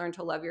as you learn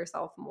to love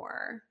yourself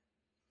more.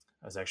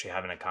 I was actually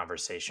having a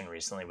conversation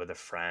recently with a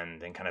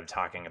friend and kind of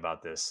talking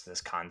about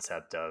this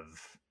concept of,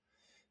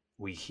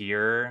 we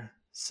hear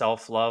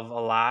self-love a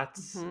lot,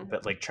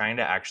 but like trying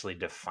to actually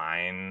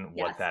define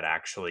what that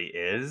actually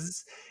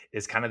is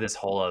kind of this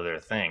whole other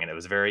thing. And it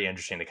was very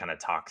interesting to kind of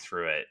talk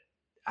through it.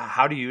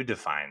 How do you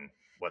define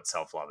what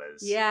self-love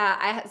is?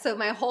 Yeah. So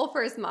my whole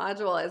first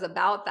module is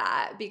about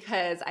that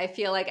because I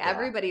feel like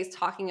everybody's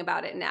talking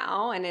about it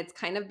now and it's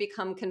kind of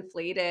become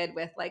conflated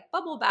with like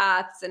bubble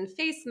baths and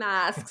face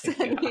masks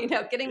and,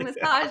 getting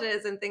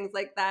massages and things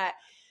like that,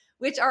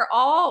 which are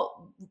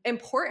all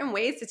important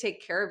ways to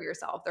take care of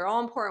yourself. They're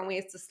all important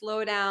ways to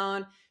slow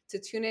down, to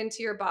tune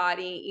into your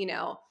body,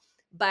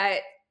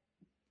 but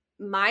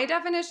my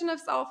definition of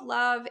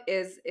self-love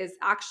is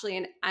actually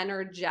an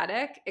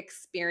energetic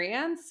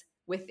experience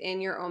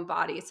within your own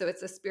body. So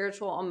it's a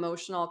spiritual,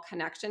 emotional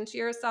connection to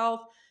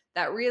yourself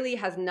that really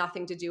has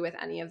nothing to do with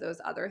any of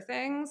those other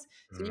things.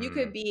 So you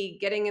could be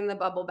getting in the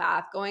bubble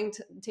bath,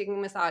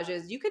 taking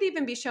massages. You could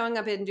even be showing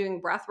up and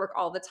doing breath work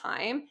all the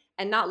time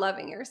and not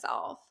loving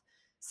yourself.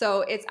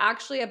 So it's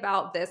actually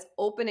about this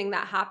opening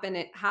that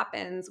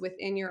happens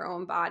within your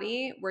own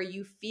body where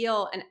you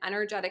feel an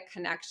energetic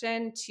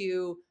connection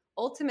to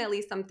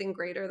ultimately something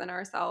greater than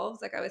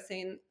ourselves, like I was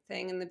saying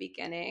in the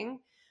beginning,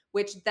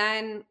 which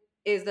then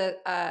is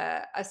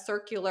a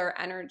circular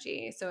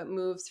energy. So it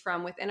moves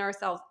from within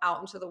ourselves out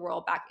into the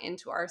world, back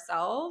into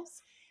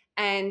ourselves.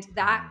 And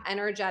that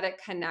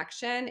energetic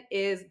connection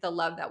is the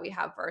love that we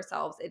have for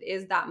ourselves. It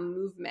is that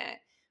movement.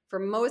 For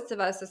most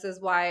of us, this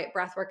is why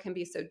breathwork can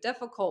be so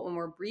difficult when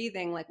we're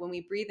breathing. Like when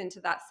we breathe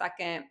into that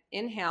second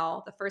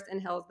inhale, the first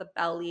inhale is the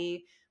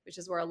belly, which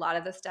is where a lot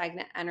of the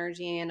stagnant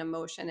energy and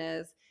emotion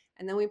is.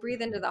 And then we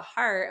breathe into the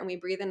heart, and we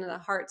breathe into the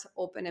heart to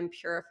open and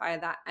purify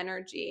that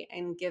energy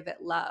and give it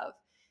love.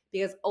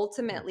 Because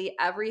ultimately,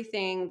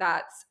 everything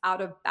that's out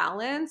of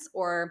balance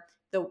or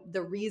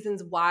the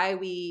reasons why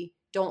we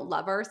don't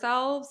love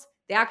ourselves,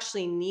 they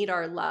actually need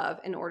our love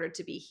in order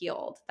to be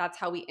healed. That's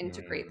how we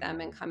integrate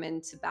them and come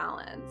into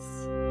balance.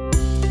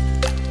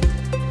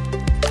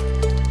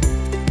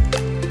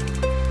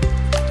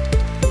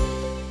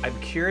 I'm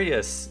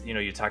curious,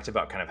 you talked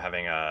about kind of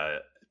having a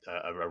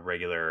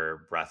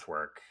regular breath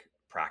work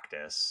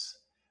practice.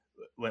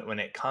 When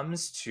it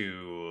comes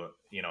to,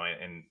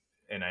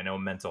 and I know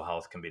mental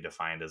health can be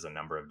defined as a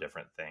number of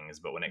different things,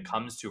 but when it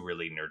comes to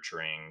really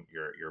nurturing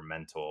your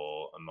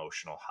mental,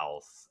 emotional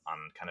health on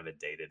kind of a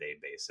day-to-day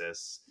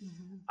basis,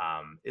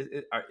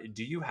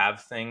 do you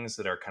have things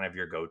that are kind of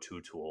your go-to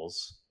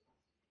tools,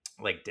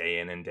 like day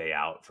in and day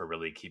out, for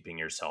really keeping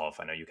yourself?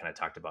 I know you kind of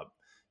talked about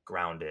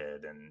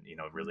grounded and,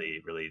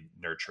 really, really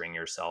nurturing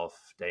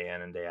yourself day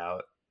in and day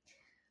out.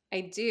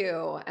 I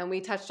do. And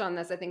we touched on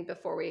this, I think,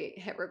 before we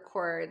hit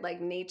record.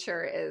 Like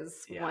nature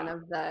is one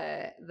of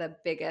the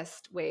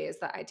biggest ways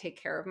that I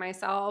take care of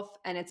myself.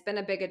 And it's been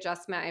a big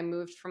adjustment. I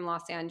moved from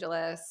Los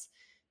Angeles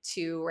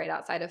to right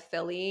outside of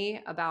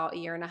Philly about a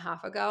year and a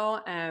half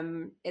ago.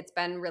 It's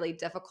been really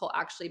difficult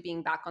actually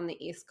being back on the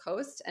East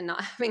Coast and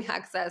not having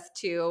access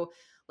to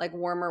like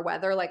warmer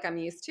weather like I'm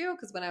used to.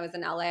 Because when I was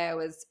in LA, I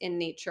was in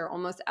nature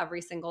almost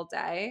every single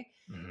day.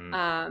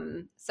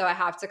 So I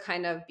have to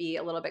kind of be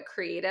a little bit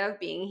creative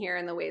being here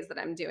in the ways that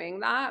I'm doing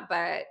that.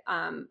 But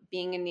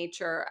being in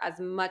nature as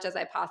much as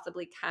I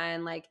possibly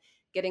can, like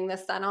getting the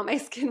sun on my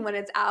skin when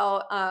it's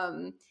out,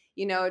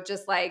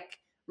 just like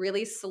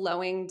really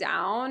slowing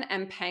down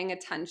and paying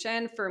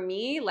attention. For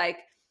me, like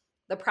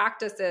the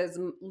practice is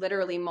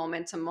literally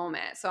moment to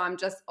moment. So I'm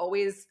just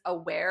always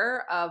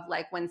aware of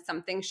like when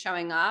something's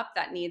showing up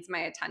that needs my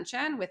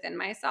attention within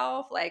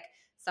myself, like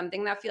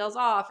something that feels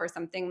off or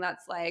something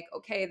that's like,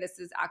 okay, this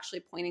is actually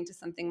pointing to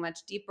something much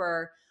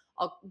deeper.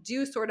 I'll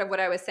do sort of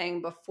what I was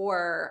saying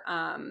before,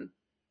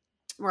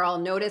 where I'll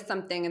notice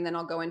something and then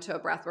I'll go into a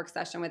breathwork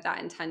session with that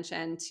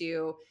intention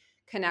to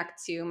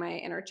connect to my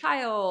inner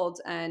child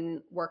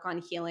and work on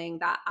healing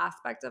that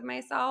aspect of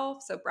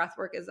myself. So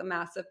breathwork is a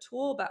massive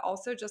tool, but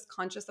also just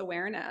conscious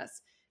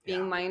awareness,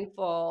 being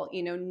mindful,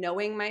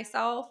 knowing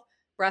myself.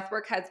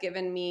 Breathwork has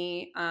given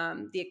me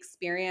the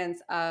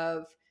experience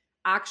of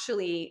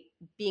actually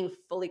being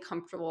fully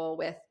comfortable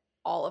with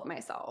all of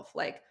myself.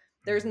 Like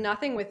there's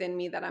nothing within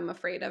me that I'm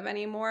afraid of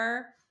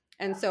anymore.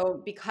 And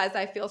so because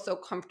I feel so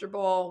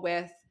comfortable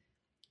with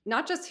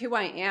not just who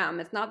I am,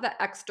 it's not the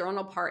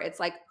external part. It's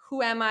like,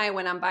 who am I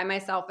when I'm by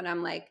myself and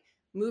I'm like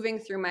moving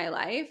through my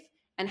life?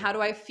 And how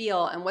do I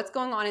feel? And what's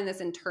going on in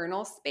this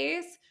internal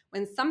space?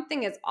 When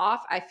something is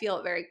off, I feel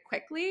it very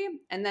quickly.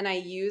 And then I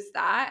use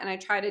that and I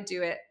try to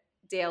do it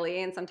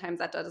daily. And sometimes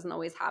that doesn't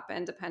always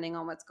happen depending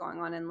on what's going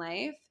on in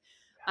life.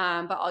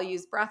 But I'll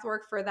use breath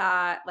work for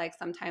that. Like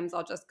sometimes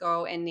I'll just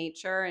go in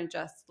nature and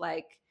just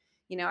like,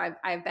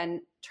 I've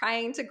been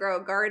trying to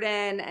grow a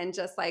garden and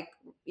just like,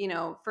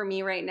 for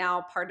me right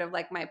now, part of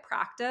like my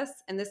practice,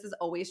 and this is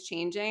always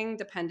changing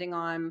depending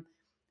on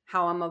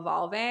how I'm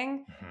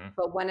evolving. Mm-hmm.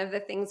 But one of the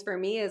things for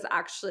me is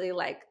actually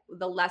like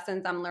the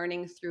lessons I'm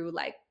learning through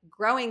like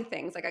growing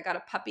things. Like I got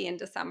a puppy in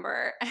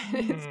December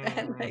and it's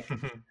been like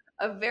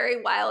a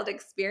very wild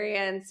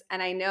experience.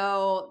 And I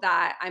know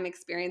that I'm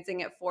experiencing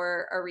it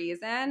for a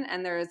reason.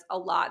 And there's a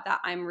lot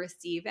that I'm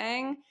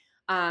receiving,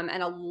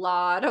 and a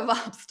lot of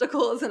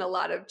obstacles and a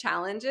lot of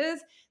challenges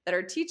that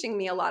are teaching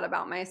me a lot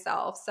about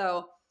myself.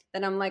 So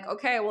then I'm like,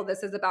 okay, well,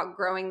 this is about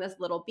growing this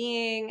little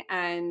being.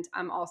 And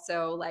I'm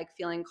also like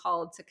feeling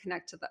called to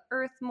connect to the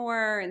earth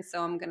more. And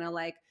so I'm going to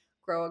like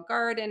grow a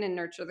garden and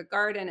nurture the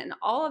garden. And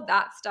all of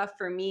that stuff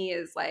for me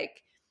is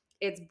like,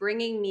 it's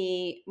bringing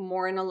me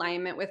more in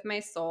alignment with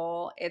my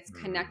soul. It's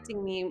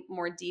connecting me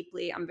more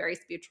deeply. I'm very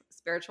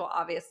spiritual,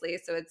 obviously.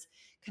 So it's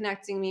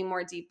connecting me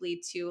more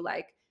deeply to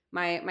like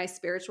my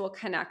spiritual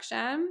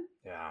connection.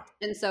 Yeah.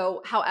 And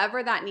so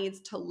however that needs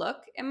to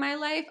look in my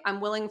life,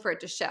 I'm willing for it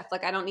to shift.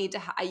 Like I don't need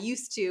to, I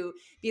used to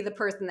be the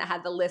person that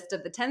had the list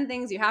of the 10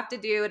 things you have to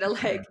do to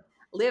like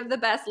live the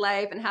best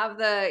life and have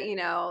the,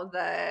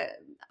 the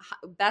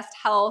best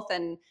health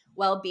and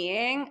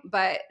well-being.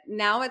 But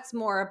now it's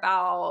more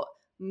about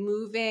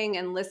moving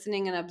and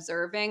listening and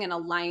observing and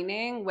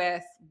aligning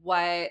with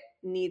what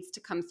needs to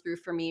come through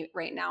for me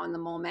right now in the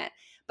moment.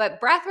 But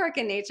breathwork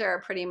and nature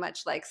are pretty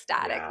much like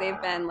static. Yeah.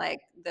 They've been like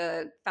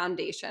the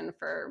foundation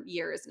for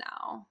years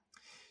now.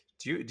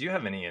 Do you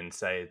have any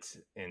insight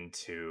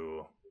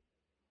into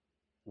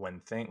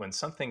when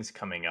something's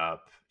coming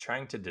up,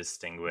 trying to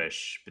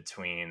distinguish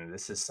between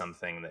this is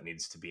something that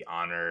needs to be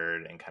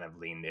honored and kind of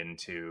leaned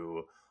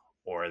into,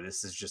 or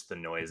this is just the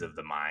noise of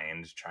the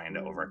mind trying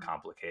to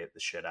overcomplicate the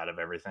shit out of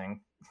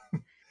everything?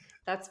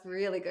 That's a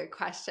really good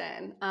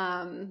question.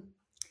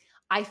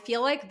 I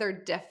feel like they're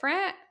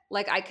different.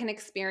 Like I can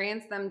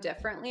experience them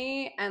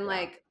differently. And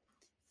like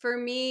for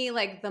me,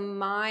 like if the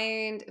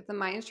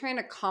mind's trying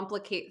to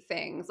complicate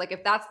things, like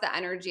if that's the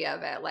energy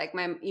of it, like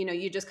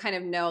you just kind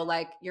of know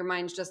like your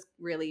mind's just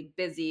really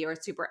busy or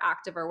super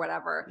active or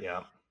whatever.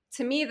 Yeah.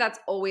 To me, that's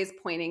always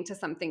pointing to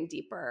something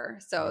deeper.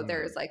 So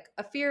there's like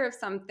a fear of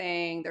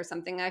something, there's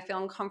something I feel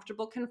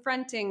uncomfortable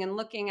confronting and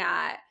looking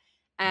at.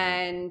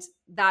 And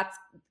that's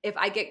if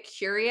I get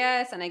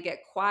curious and I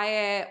get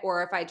quiet,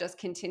 or if I just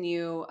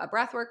continue a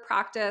breathwork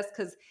practice.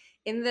 Because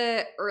in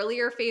the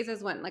earlier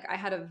phases when like I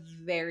had a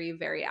very,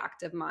 very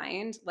active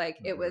mind, like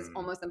it was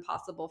almost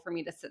impossible for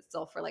me to sit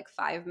still for like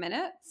 5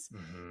 minutes.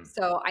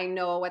 So I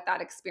know what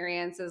that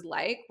experience is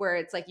like, where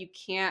it's like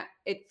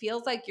it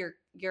feels like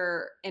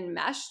you're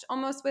enmeshed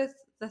almost with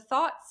the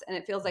thoughts, and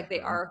it feels like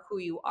they are who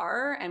you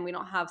are and we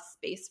don't have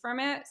space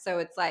from it. So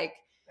it's like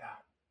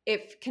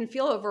it can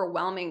feel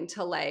overwhelming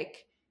to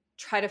like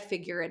try to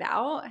figure it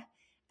out.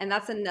 And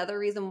that's another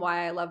reason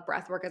why I love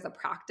breathwork as a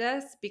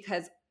practice,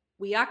 because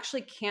we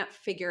actually can't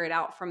figure it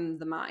out from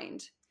the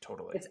mind.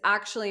 Totally. It's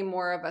actually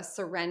more of a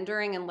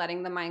surrendering and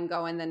letting the mind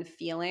go and then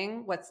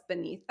feeling what's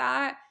beneath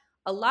that.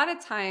 A lot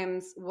of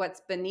times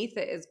what's beneath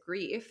it is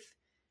grief.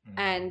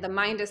 And the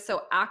mind is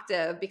so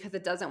active because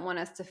it doesn't want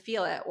us to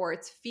feel it, or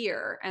it's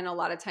fear. And a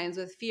lot of times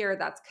with fear,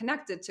 that's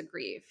connected to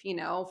grief.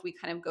 If we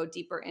kind of go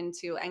deeper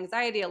into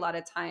anxiety, a lot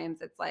of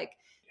times it's like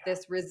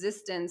this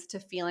resistance to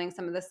feeling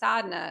some of the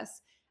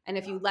sadness. And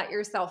if you let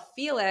yourself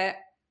feel it,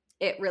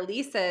 it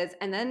releases.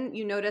 And then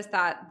you notice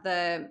that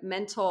the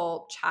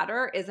mental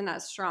chatter isn't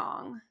as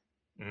strong.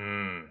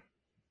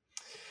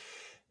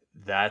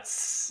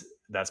 That's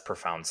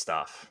profound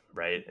stuff,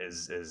 right?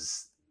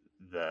 Is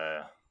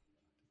the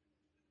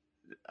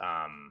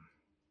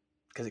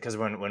because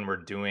when we're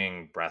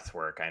doing breath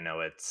work, I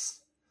know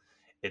it's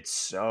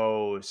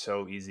so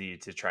easy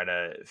to try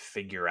to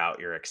figure out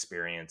your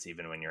experience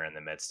even when you're in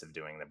the midst of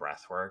doing the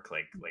breath work.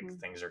 Like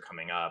things are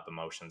coming up,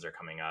 emotions are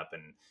coming up,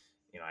 and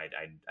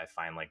I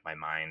find like my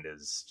mind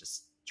is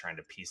just trying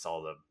to piece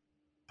all the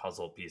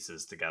puzzle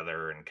pieces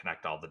together and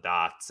connect all the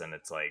dots, and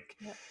it's like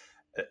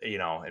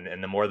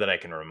and the more that I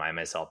can remind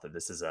myself that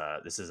this is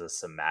a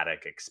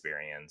somatic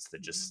experience,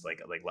 that just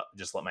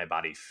just let my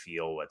body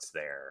feel what's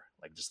there,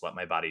 like just let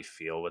my body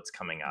feel what's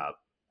coming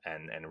up,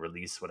 and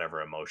release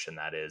whatever emotion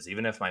that is,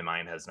 even if my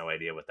mind has no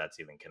idea what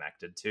that's even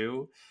connected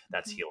to.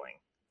 That's healing.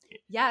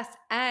 Yes.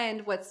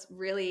 And what's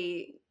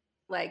really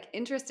like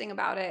interesting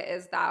about it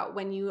is that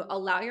when you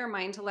allow your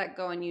mind to let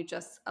go and you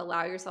just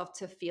allow yourself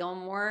to feel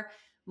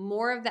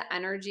more of the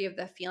energy of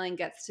the feeling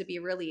gets to be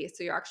released.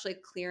 So you're actually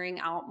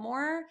clearing out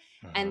more.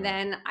 And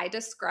then I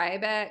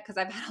describe it because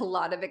I've had a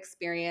lot of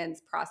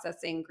experience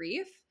processing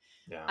grief.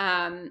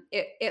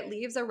 It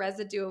leaves a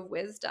residue of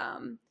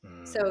wisdom.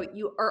 So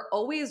you are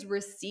always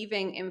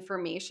receiving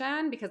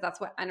information, because that's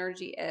what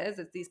energy is.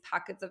 It's these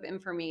packets of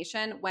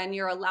information. When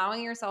you're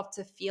allowing yourself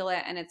to feel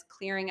it and it's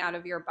clearing out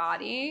of your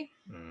body,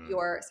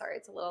 sorry,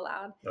 it's a little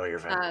loud. Oh, you're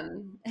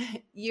fine.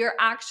 You're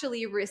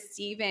actually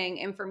receiving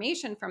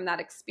information from that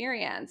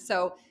experience.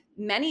 So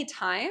many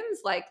times,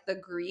 like the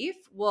grief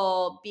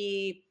will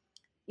be,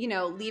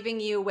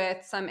 leaving you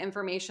with some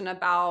information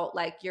about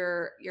like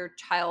your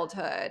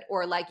childhood,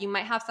 or like you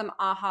might have some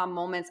aha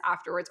moments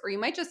afterwards, or you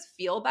might just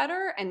feel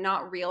better and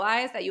not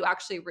realize that you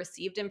actually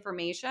received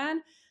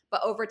information. But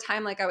over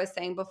time, like I was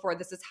saying before,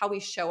 this is how we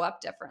show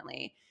up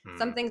differently.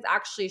 Something's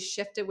actually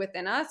shifted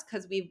within us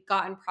because we've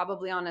gotten,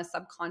 probably on a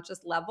subconscious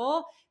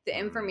level, the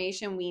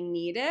information we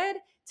needed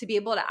to be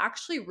able to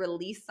actually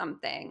release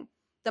something.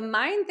 The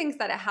mind thinks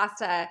that it has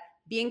to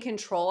be in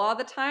control all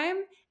the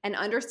time and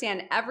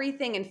understand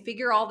everything and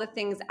figure all the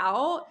things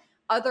out.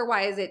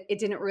 Otherwise, it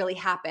didn't really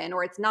happen,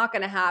 or it's not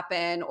going to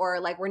happen, or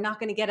like we're not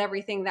going to get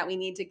everything that we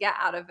need to get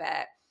out of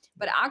it.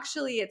 But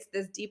actually, it's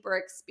this deeper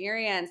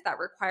experience that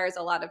requires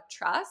a lot of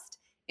trust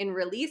in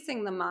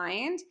releasing the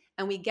mind,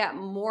 and we get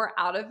more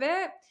out of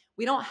it.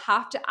 We don't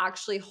have to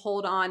actually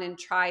hold on and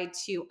try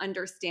to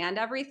understand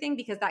everything,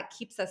 because that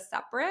keeps us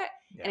separate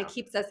and it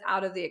keeps us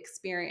out of the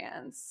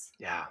experience.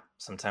 Yeah.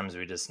 Sometimes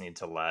we just need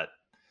to let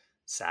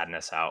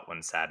sadness out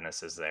when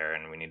sadness is there,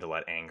 and we need to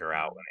let anger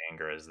out when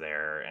anger is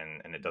there,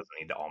 and it doesn't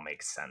need to all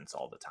make sense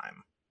all the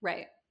time.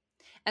 Right.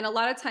 And a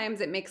lot of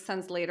times it makes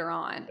sense later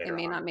on. It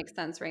may not make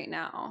sense right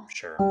now.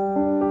 Sure.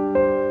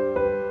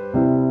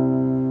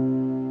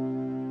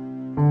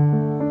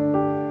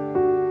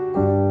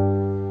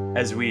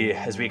 As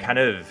we kind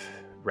of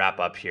wrap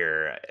up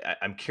here,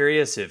 I'm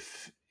curious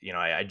if,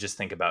 I just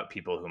think about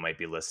people who might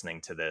be listening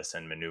to this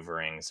and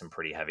maneuvering some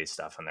pretty heavy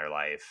stuff in their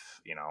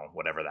life,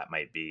 whatever that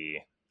might be,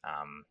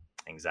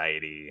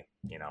 anxiety,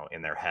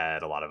 in their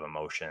head, a lot of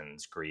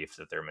emotions, grief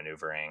that they're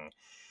maneuvering.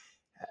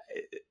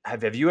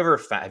 Have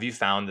you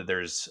found that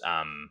there's,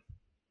 I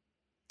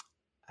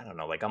don't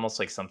know, like almost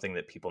like something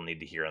that people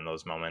need to hear in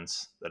those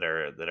moments that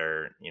are,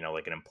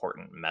 like an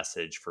important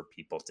message for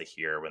people to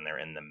hear when they're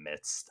in the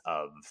midst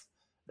of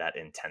that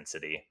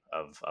intensity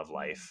of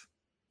life?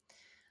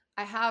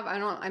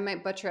 I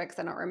might butcher it because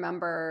I don't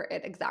remember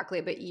it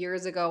exactly, but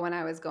years ago when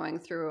I was going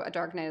through a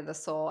dark night of the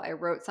soul, I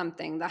wrote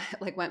something that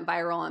like went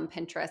viral on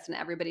Pinterest and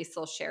everybody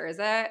still shares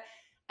it.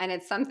 And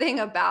it's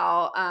something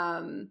about,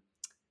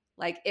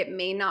 like, it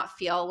may not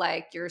feel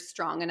like you're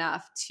strong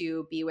enough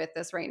to be with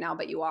this right now,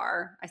 but you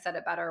are. I said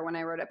it better when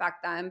I wrote it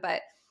back then.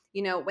 But,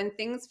 when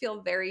things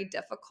feel very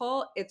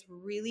difficult, it's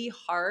really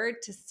hard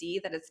to see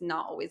that it's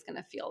not always going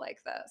to feel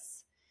like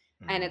this.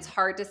 And it's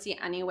hard to see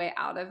any way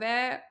out of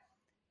it.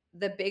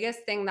 The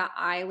biggest thing that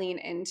I lean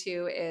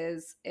into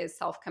is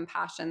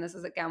self-compassion. This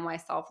is, again, why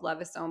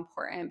self-love is so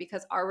important,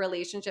 because our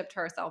relationship to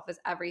ourselves is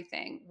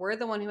everything. We're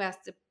the one who has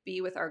to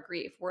be with our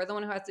grief. We're the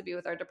one who has to be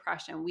with our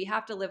depression. We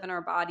have to live in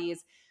our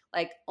bodies.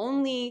 Like,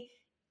 only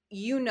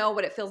you know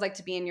what it feels like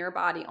to be in your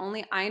body.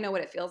 Only I know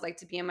what it feels like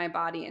to be in my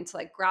body, and to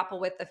like grapple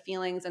with the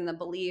feelings and the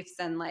beliefs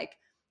and like,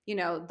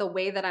 the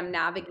way that I'm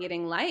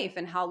navigating life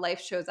and how life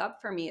shows up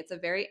for me. It's a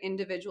very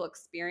individual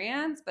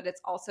experience, but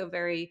it's also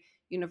very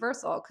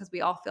universal, because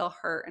we all feel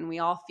hurt and we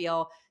all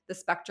feel the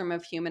spectrum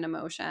of human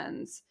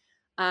emotions.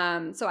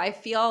 So I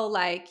feel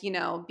like,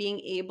 being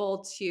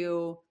able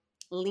to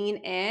lean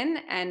in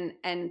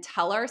and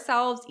tell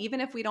ourselves, even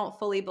if we don't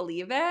fully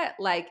believe it,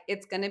 like,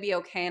 it's going to be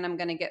okay and I'm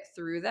going to get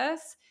through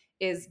this,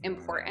 is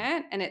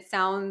important. And it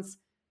sounds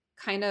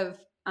kind of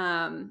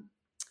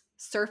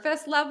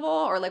surface level,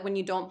 or like when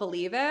you don't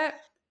believe it.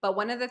 But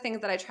one of the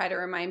things that I try to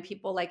remind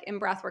people, like in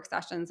breathwork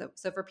sessions,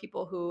 so for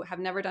people who have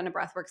never done a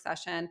breathwork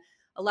session,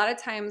 a lot of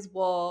times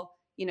we'll,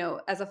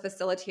 as a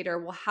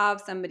facilitator, we'll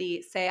have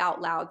somebody say out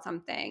loud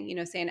something,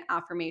 say an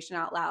affirmation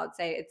out loud,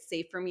 say, it's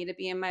safe for me to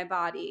be in my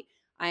body.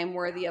 I am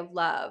worthy of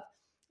love.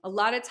 A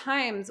lot of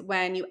times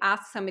when you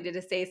ask somebody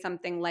to say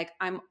something like,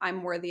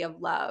 I'm worthy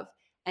of love,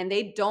 and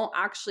they don't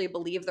actually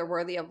believe they're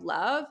worthy of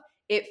love,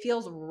 it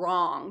feels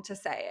wrong to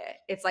say it.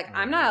 It's like,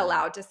 I'm not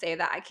allowed to say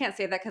that. I can't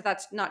say that because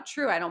that's not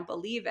true. I don't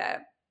believe it.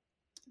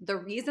 The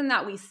reason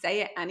that we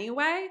say it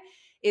anyway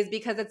is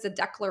because it's a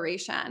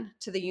declaration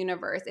to the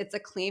universe. It's a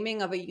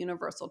claiming of a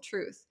universal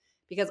truth,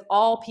 because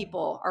all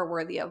people are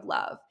worthy of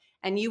love.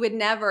 And you would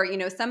never,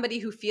 somebody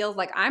who feels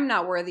like I'm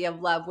not worthy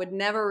of love would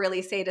never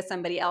really say to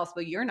somebody else,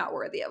 well, you're not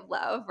worthy of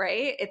love,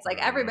 right? It's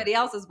like everybody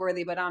else is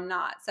worthy, but I'm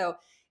not. So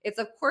it's,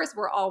 of course,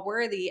 we're all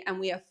worthy, and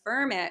we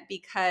affirm it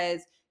because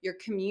you're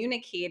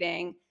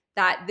communicating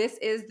that this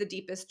is the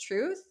deepest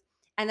truth.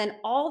 And then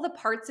all the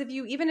parts of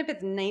you, even if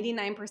it's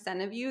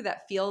 99% of you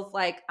that feels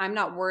like I'm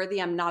not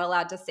worthy, I'm not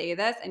allowed to say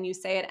this, and you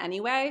say it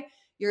anyway,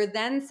 you're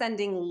then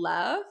sending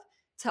love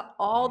to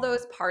all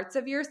those parts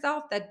of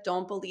yourself that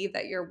don't believe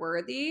that you're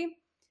worthy,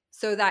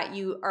 so that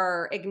you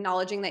are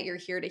acknowledging that you're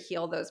here to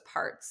heal those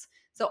parts.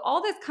 So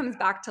all this comes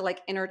back to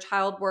like inner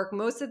child work.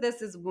 Most of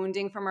this is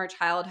wounding from our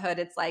childhood.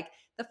 It's like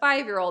the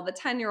 5-year-old, the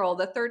 10-year-old,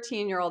 the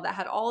 13-year-old that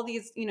had all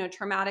these,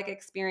 traumatic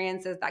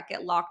experiences that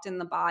get locked in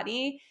the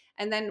body.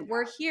 And then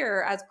we're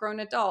here as grown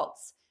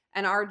adults,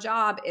 and our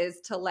job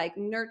is to like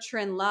nurture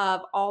and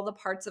love all the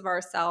parts of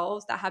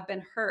ourselves that have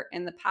been hurt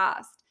in the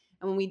past.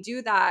 And when we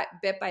do that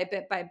bit by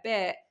bit by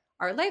bit,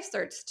 our life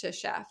starts to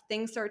shift.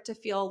 Things start to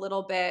feel a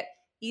little bit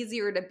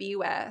easier to be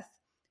with.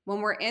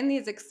 when we're in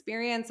these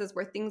experiences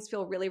where things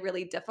feel really,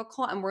 really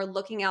difficult and we're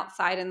looking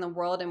outside in the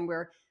world and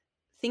we're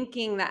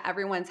thinking that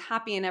everyone's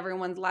happy and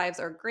everyone's lives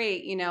are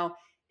great,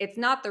 it's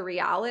not the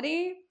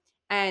reality.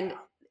 And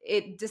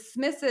it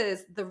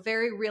dismisses the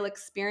very real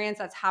experience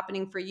that's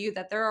happening for you,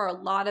 that there are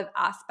a lot of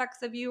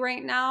aspects of you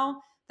right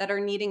now that are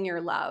needing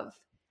your love.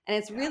 And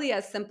it's really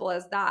as simple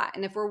as that.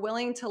 And if we're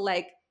willing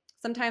to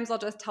sometimes I'll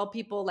just tell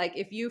people,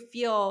 if you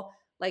feel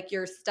like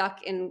you're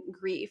stuck in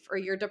grief or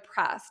you're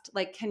depressed,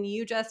 can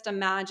you just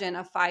imagine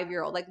a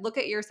 5-year-old? Look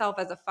at yourself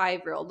as a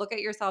 5-year-old, look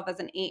at yourself as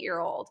an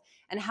 8-year-old,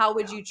 and how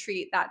would you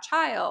treat that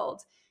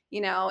child?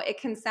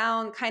 It can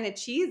sound kind of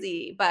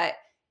cheesy, but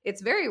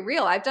it's very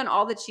real. I've done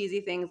all the cheesy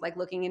things, like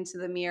looking into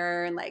the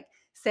mirror and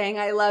saying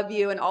I love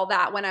you and all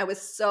that, when I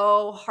was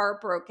so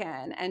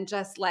heartbroken and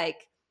just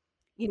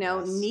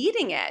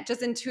needing it,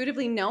 just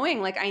intuitively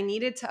knowing I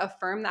needed to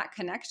affirm that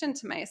connection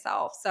to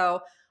myself.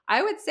 So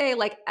I would say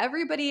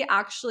everybody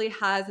actually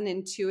has an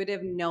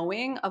intuitive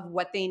knowing of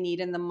what they need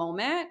in the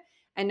moment.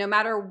 And no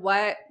matter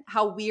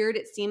how weird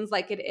it seems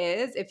like it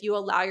is, if you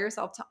allow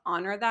yourself to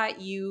honor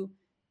that, you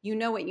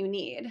know what you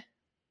need.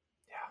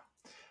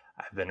 Yeah.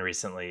 I've been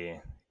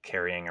recently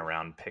carrying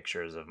around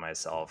pictures of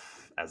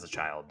myself as a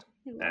child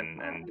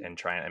and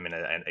trying,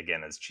 and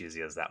again, as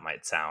cheesy as that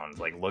might sound,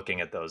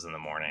 looking at those in the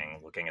morning,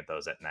 looking at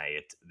those at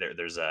night,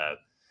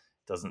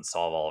 doesn't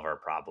solve all of our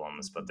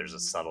problems, but there's a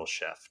subtle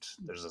shift.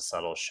 There's a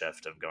subtle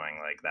shift of going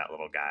that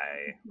little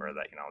guy or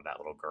that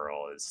little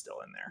girl is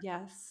still in there.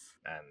 Yes.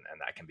 And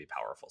that can be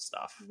powerful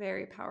stuff.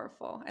 Very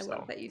powerful. I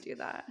love that you do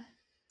that.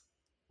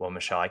 Well,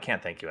 Michelle, I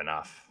can't thank you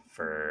enough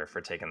for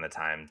taking the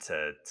time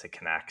to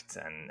connect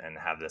and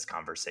have this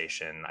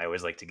conversation. I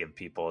always like to give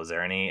people, is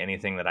there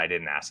anything that I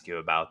didn't ask you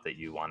about that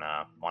you want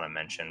to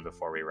mention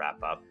before we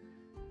wrap up?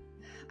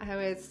 I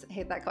always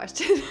hate that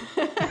question.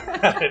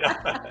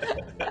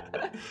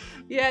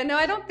 Yeah, no,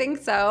 I don't think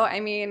so.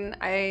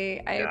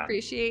 I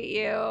appreciate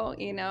you.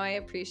 I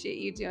appreciate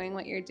you doing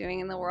what you're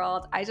doing in the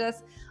world.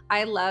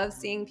 I love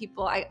seeing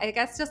people. I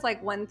guess just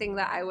one thing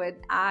that I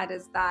would add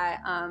is that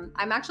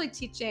I'm actually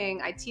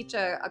I teach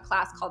a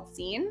class called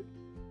Seen.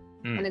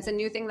 And it's a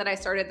new thing that I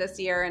started this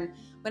year. And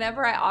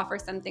whenever I offer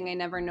something, I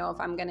never know if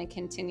I'm going to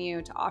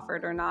continue to offer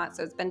it or not.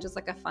 So it's been just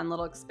a fun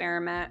little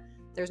experiment.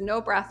 There's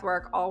no breath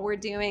work. All we're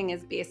doing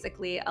is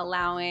basically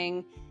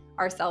allowing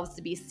ourselves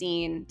to be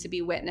seen, to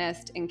be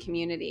witnessed in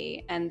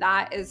community. And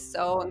that is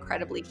so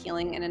incredibly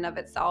healing in and of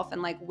itself.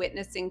 And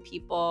witnessing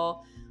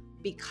people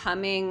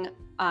becoming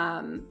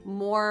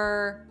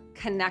more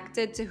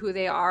connected to who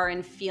they are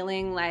and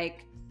feeling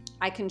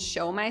I can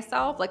show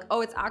myself,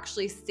 it's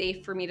actually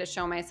safe for me to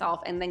show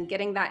myself. And then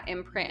getting that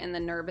imprint in the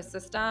nervous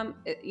system,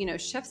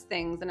 it, shifts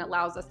things and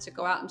allows us to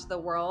go out into the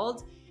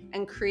world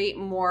and create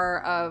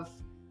more of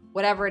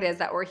whatever it is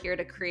that we're here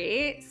to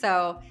create.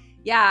 So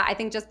yeah, I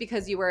think just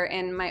because you were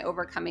in my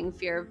Overcoming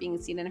Fear of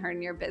Being Seen and Heard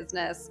in Your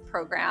Business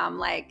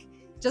program,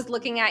 just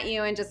looking at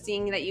you and just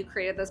seeing that you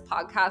created this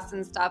podcast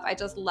and stuff, I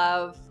just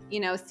love,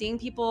 seeing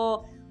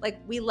people,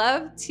 we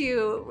love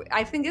to,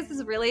 I think this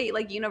is really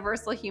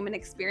universal human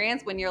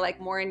experience when you're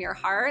more in your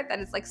heart, that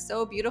it's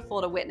so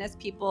beautiful to witness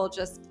people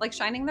just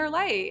shining their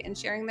light and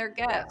sharing their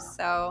gifts.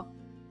 So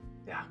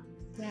yeah.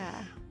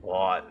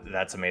 Well,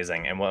 that's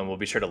amazing. And we'll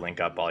be sure to link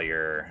up all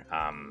your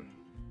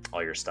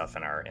stuff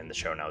in the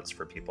show notes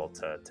for people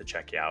to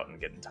check you out and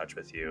get in touch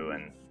with you.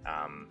 And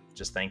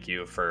just thank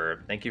you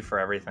for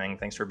everything.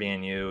 Thanks for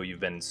being you. You've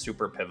been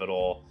super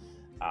pivotal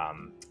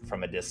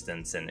from a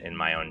distance in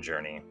my own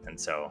journey. And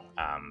so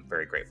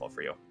very grateful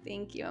for you.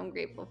 Thank you. I'm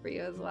grateful for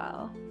you as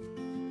well.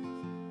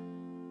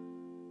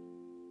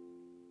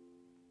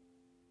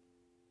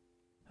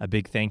 A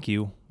big thank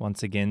you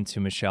once again to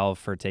Michelle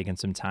for taking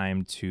some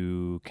time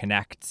to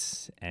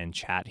connect and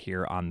chat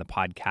here on the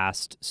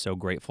podcast. So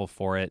grateful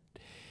for it.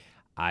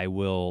 I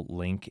will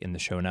link in the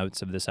show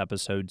notes of this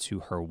episode to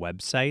her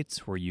website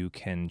where you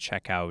can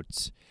check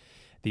out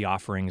the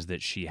offerings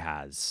that she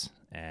has.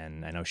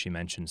 And I know she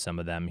mentioned some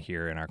of them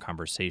here in our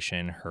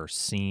conversation. Her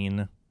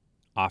Seen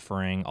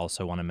offering.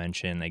 Also want to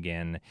mention,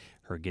 again,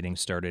 her Getting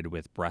Started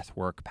with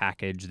Breathwork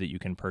package that you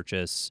can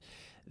purchase.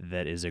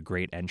 That is a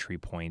great entry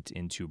point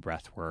into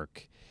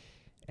breathwork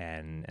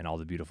and all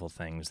the beautiful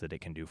things that it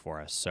can do for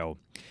us. So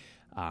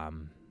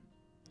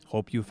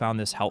hope you found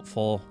this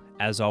helpful.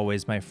 As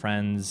always, my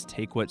friends,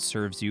 take what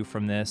serves you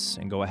from this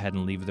and go ahead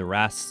and leave the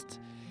rest.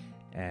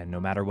 And no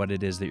matter what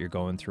it is that you're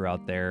going through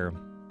out there,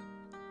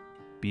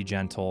 be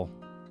gentle,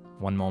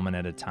 one moment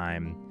at a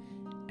time,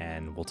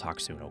 and we'll talk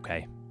soon,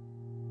 okay?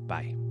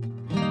 Bye.